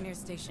 I'm Pioneer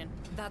Station.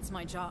 That's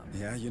my job.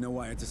 Yeah, you know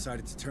why I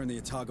decided to turn the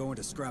Otago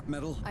into scrap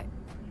metal?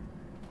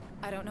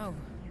 I don't know.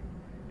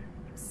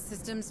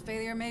 Systems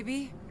failure,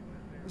 maybe?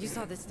 You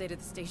saw the state of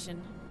the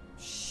station.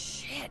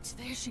 Shit,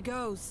 there she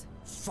goes.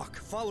 Fuck,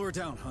 follow her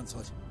down,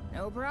 Hunslet.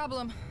 No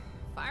problem.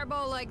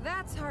 Fireball like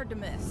that's hard to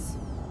miss.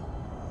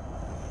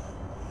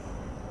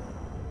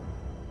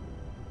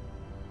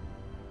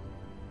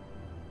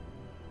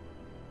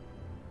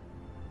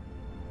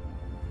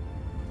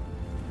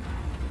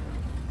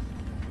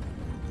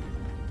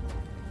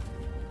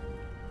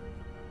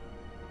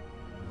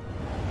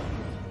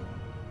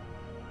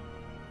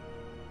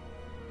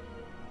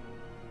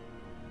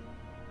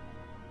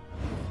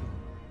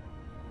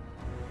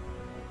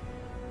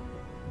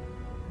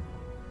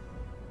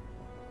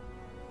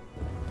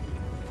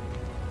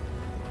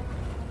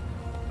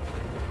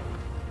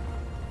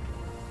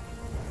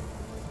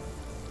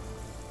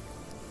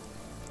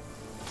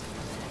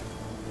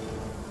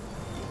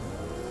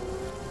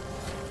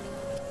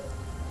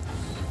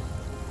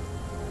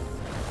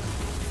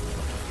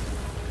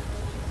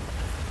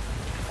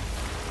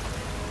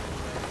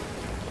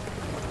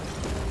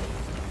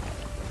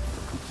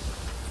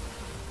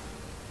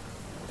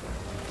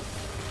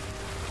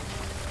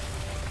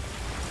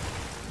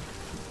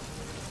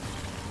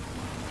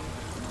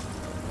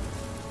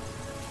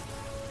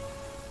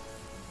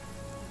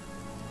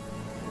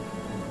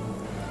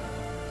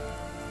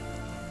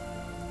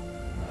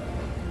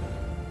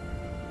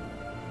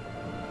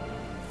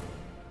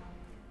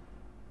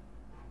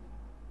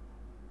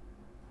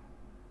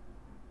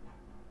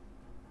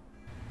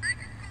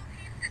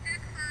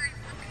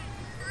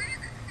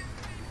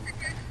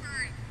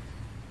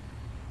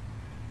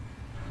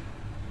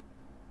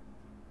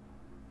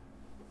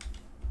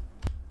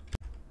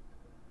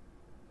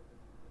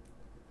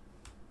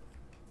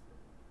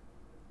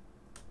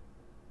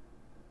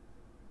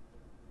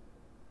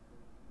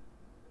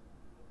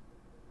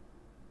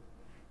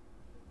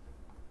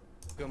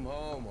 Welcome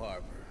home,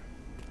 Harper.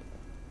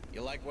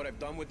 You like what I've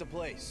done with the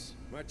place?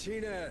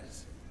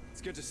 Martinez!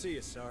 It's good to see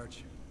you,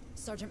 Sarge.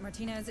 Sergeant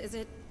Martinez,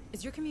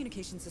 is your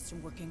communication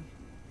system working?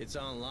 It's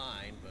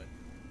online, but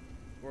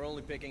we're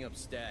only picking up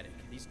static.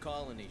 These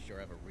colonies sure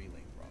have a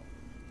relay problem.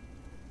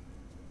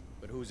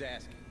 But who's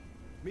asking?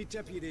 Meet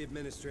Deputy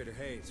Administrator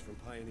Hayes from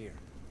Pioneer.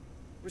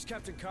 Where's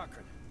Captain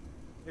Cochran?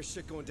 There's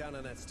shit going down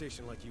on that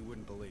station like you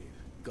wouldn't believe.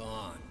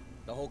 Gone.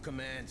 The whole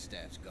command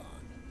staff's gone.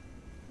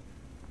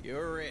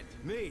 You're it.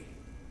 Me?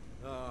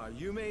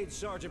 You made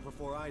Sergeant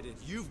before I did.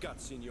 You've got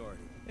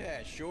seniority.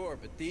 Yeah, sure,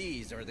 but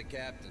these are the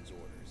captain's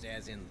orders,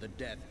 as in the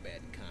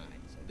deathbed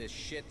kind. So this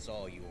shit's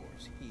all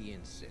yours. He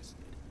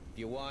insisted. If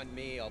you want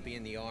me, I'll be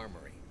in the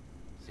armory,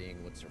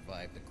 seeing what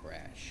survived the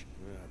crash.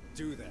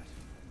 Do that.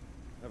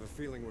 I have a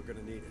feeling we're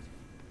gonna need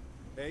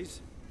it.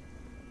 Hayes,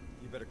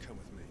 you better come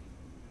with me.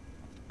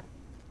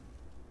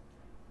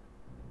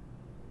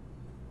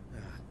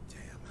 Ah,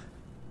 damn.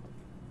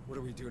 What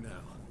do we do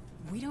now?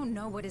 We don't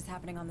know what is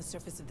happening on the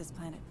surface of this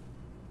planet.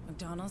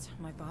 McDonald,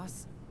 my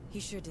boss, he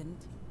sure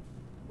didn't.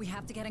 We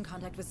have to get in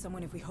contact with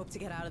someone if we hope to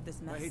get out of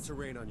this mess. I hate to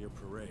rain on your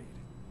parade,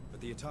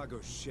 but the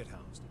Otago's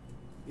shithoused.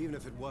 Even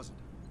if it wasn't,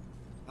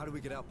 how do we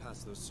get out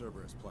past those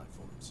Cerberus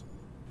platforms?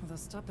 Well, they'll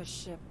stop a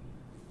ship,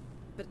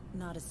 but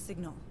not a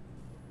signal.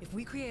 If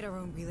we create our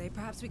own relay,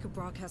 perhaps we could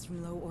broadcast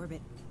from low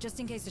orbit, just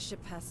in case the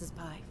ship passes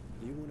by.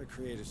 You want to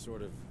create a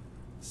sort of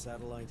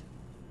satellite?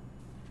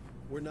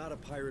 We're not a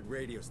pirate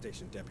radio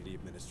station, Deputy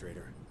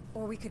Administrator.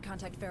 Or we could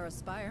contact Pharaoh's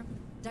Spire.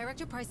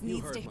 Director Price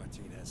needs You to... heard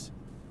Martinez.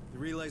 The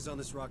relays on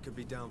this rock could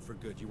be down for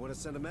good. You want to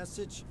send a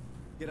message?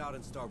 Get out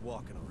and start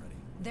walking already.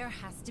 There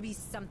has to be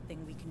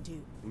something we can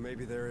do.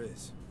 Maybe there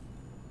is.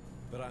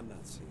 But I'm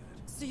not seeing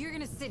it. So you're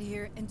gonna sit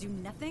here and do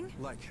nothing?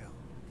 Like hell.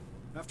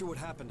 After what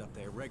happened up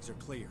there, regs are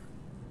clear.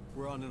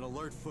 We're on an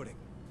alert footing.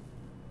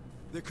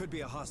 There could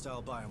be a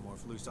hostile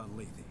biomorph loose on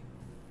Lethe.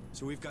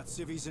 So we've got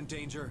civvies in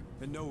danger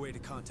and no way to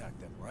contact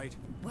them, right?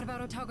 What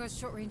about Otago's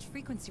short-range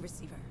frequency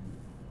receiver?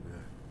 Yeah,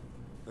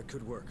 that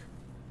could work.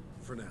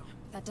 For now.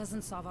 That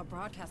doesn't solve our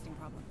broadcasting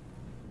problem.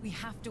 We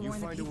have to You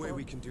warn the find people... a way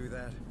we can do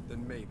that,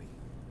 then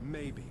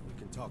maybe we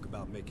can talk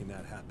about making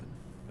that happen.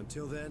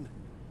 Until then,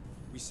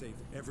 we save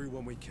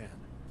everyone we can.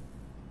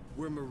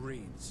 We're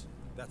Marines.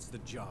 That's the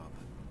job.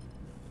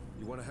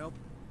 You want to help?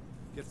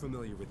 Get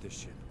familiar with this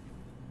ship.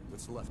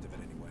 What's left of it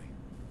anyway.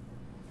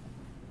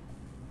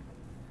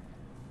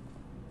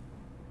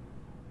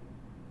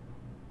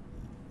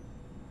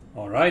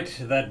 Alright,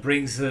 that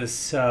brings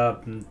us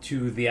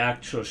to the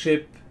actual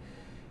ship.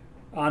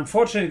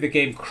 Unfortunately, the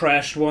game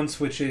crashed once,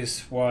 which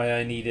is why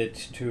I needed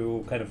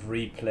to kind of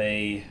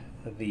replay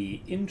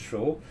the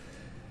intro.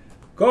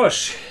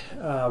 Gosh,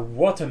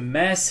 what a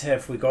mess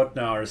have we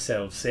gotten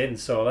ourselves in.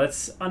 So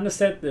let's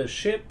understand the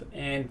ship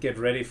and get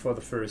ready for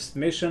the first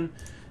mission.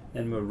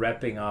 Then we're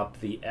wrapping up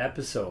the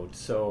episode.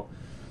 So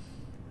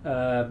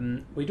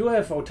we do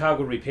have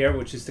Otago Repair,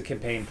 which is the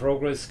campaign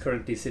progress,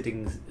 currently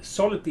sitting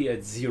solidly at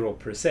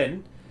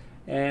 0%.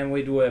 And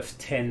we do have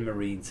 10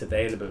 Marines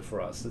available for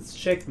us. Let's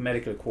check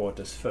medical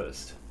quarters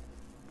first.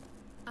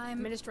 I'm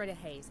Administrator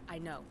Hayes, I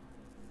know.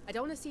 I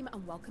don't want to seem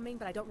unwelcoming,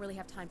 but I don't really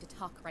have time to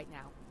talk right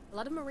now. A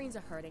lot of Marines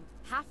are hurting,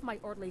 half my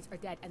orderlies are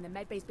dead, and the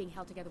medbay's being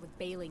held together with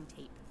baling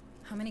tape.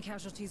 How many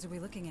casualties are we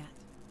looking at?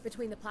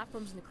 Between the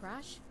platforms and the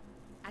crash?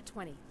 At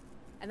 20.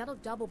 And that'll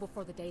double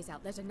before the day's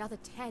out. There's another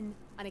 10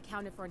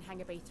 unaccounted for in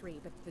Hangar Bay 3,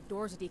 but the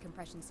doors are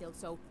decompression sealed,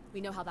 so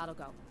we know how that'll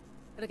go.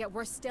 It'll get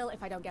worse still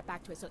if I don't get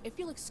back to it, so if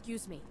you'll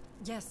excuse me.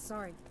 Yes,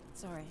 sorry.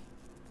 Sorry.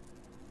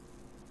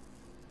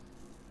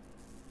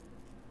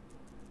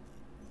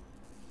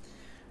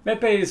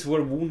 Medbay is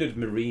where wounded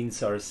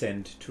Marines are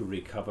sent to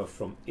recover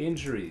from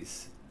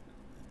injuries.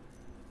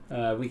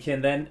 We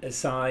can then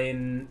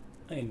assign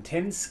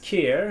intense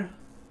care,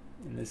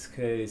 in this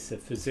case a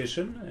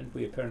physician, and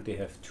we apparently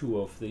have 2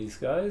 of these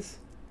guys.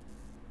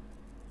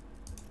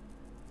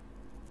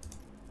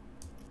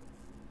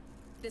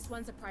 This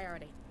one's a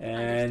priority.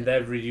 And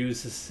that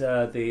reduces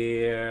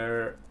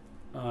their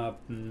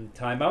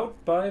timeout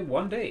by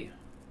 1 day.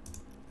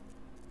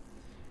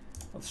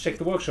 Let's check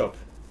the workshop.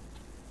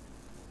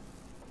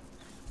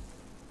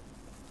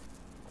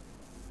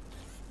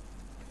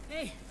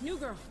 Hey, new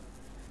girl.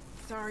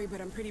 Sorry, but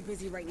I'm pretty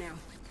busy right now.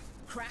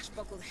 Crash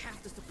buckled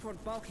half the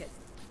support bulkheads.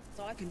 That's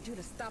all I can do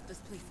to stop this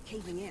place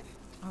caving in.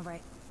 All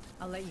right,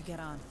 I'll let you get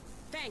on.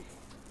 Thanks.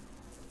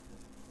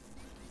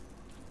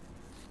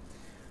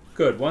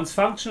 Good. Once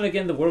functional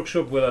again, the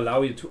workshop will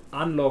allow you to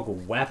unlock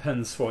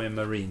weapons for your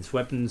Marines.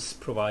 Weapons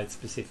provide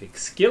specific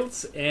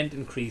skills and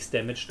increase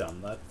damage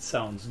done. That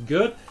sounds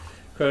good.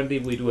 Currently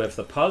we do have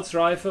the pulse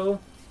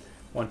rifle.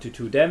 1 to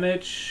 2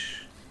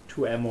 damage.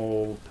 2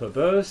 ammo per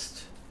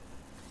burst.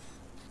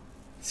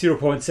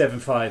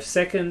 0.75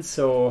 seconds,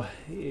 so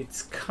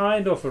it's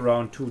kind of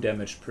around 2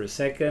 damage per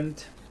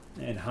second.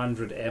 And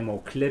 100 ammo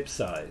clip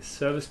size.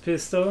 Service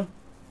pistol.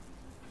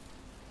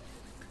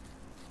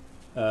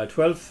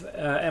 12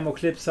 ammo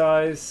clip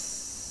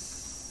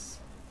size,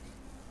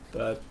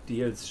 but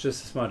deals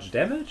just as much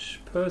damage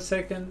per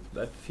second.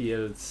 That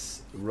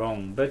feels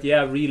wrong, but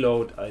yeah,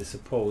 reload I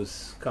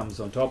suppose comes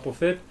on top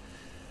of it.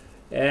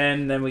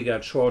 And then we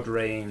got short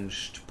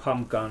ranged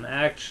pump gun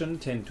action,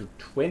 10 to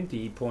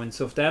 20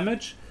 points of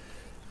damage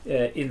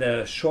in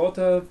the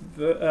shorter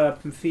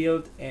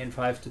field, and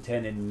 5 to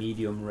 10 in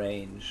medium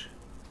range,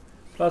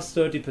 plus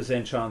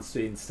 30% chance to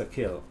insta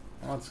kill.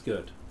 That's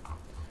good.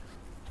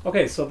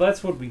 Okay, so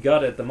that's what we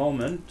got at the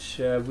moment.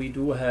 We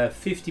do have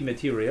 50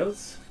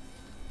 materials.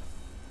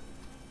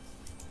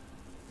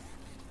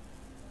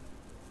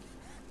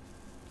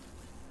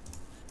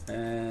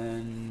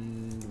 And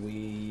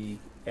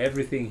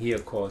everything here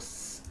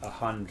costs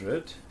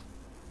 100.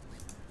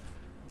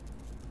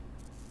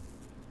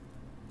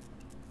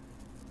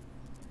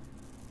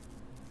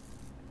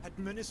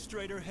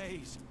 Administrator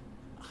Hayes,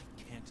 I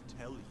can't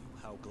tell you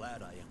how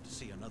glad I am to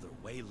see another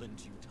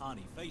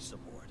Weyland-Yutani face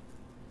aboard.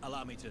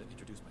 Allow me to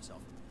introduce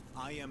myself.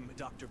 I am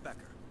Dr.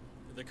 Becker.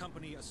 The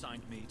company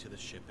assigned me to the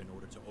ship in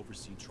order to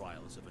oversee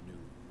trials of a new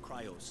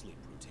cryo-sleep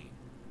routine.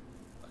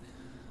 But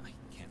I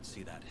can't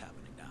see that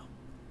happening now.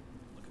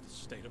 Look at the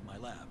state of my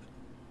lab.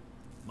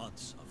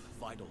 Months of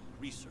vital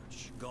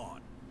research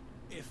gone.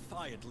 If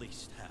I at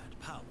least had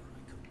power,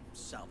 I could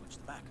salvage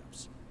the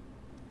backups.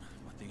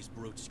 But these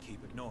brutes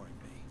keep ignoring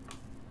me.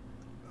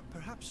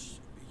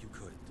 Perhaps you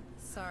could...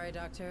 Sorry,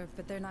 Doctor,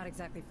 but they're not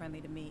exactly friendly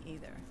to me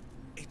either.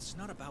 It's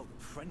not about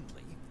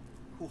friendly.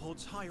 Who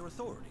holds higher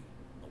authority?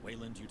 A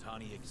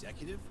Weyland-Yutani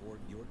executive or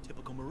your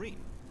typical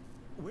Marine?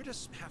 Where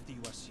does half the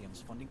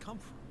USCM's funding come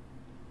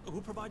from?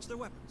 Who provides their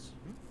weapons?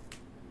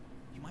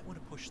 You might want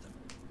to push them.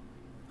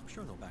 I'm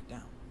sure they'll back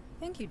down.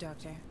 Thank you,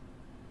 Doctor.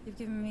 You've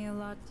given me a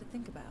lot to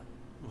think about.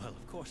 Well,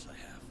 of course I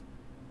have.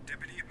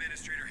 Deputy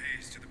Administrator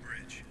Hayes to the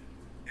bridge.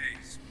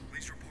 Hayes,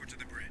 please report to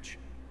the bridge.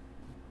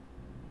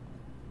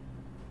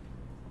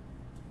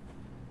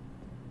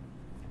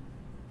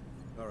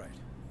 All right.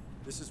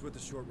 This is what the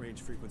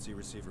short-range frequency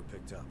receiver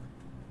picked up.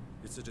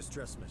 It's a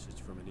distress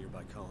message from a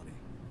nearby colony.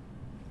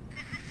 This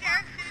is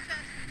Sheriff Sousa.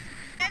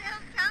 Red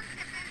Hills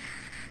Township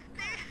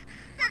is...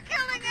 They're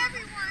killing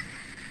everyone!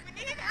 We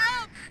need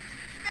help!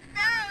 The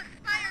barrels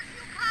fire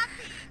too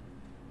copy!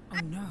 Oh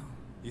no.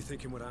 You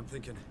thinking what I'm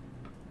thinking?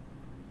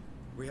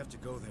 We have to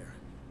go there.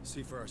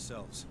 See for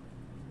ourselves.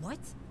 What?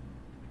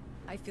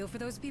 I feel for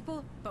those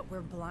people, but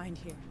we're blind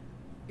here.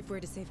 If we're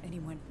to save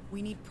anyone,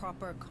 we need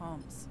proper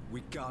comms.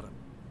 We got him.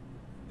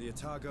 The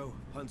Otago,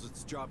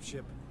 Hunslet's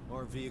dropship,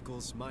 our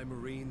vehicles, my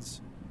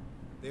Marines,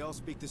 they all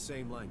speak the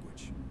same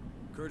language.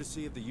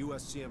 Courtesy of the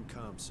USCM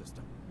comm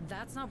system.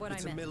 That's not what I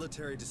meant. It's a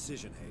military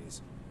decision,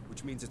 Hayes,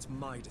 which means it's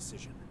my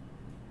decision.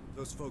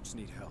 Those folks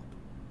need help.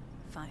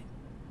 Fine.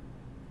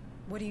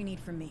 What do you need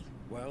from me?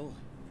 Well,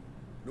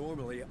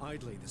 normally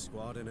I'd lead the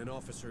squad and an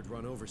officer'd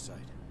run oversight.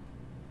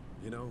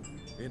 You know,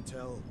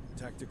 intel,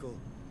 tactical,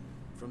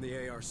 from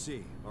the ARC,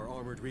 our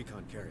armored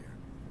recon carrier.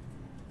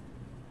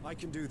 I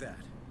can do that,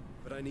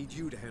 but I need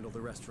you to handle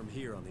the rest from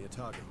here on the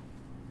Otago.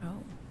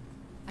 Oh.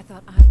 I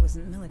thought I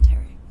wasn't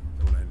military.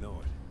 Don't I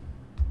know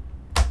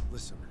it?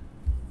 Listen,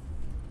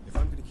 if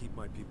I'm gonna keep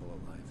my people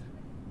alive,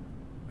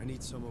 I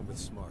need someone with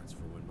smarts for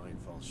when mine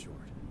falls short.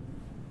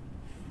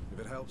 If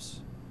it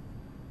helps,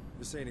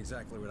 this ain't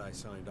exactly what I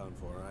signed on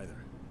for either.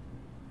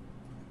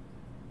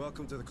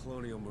 Welcome to the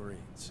Colonial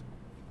Marines.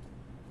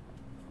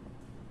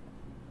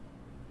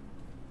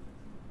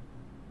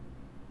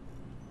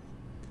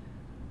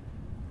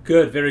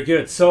 Good, very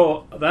good.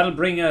 So that'll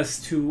bring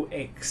us to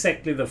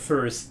exactly the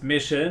first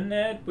mission,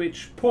 at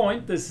which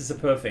point this is a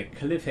perfect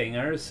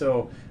cliffhanger.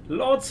 So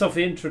lots of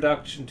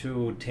introduction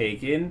to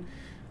take in.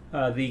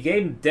 The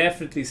game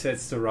definitely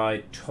sets the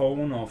right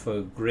tone of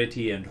a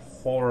gritty and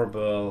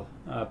horrible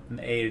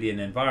alien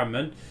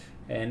environment.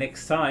 And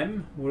next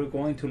time we're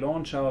going to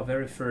launch our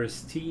very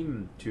first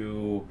team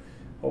to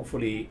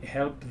hopefully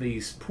help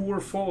these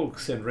poor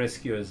folks and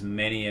rescue as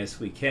many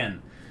as we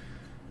can.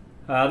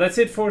 That's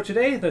it for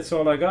today. That's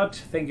all I got.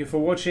 Thank you for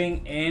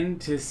watching, and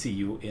to see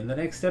you in the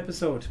next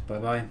episode. Bye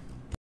bye.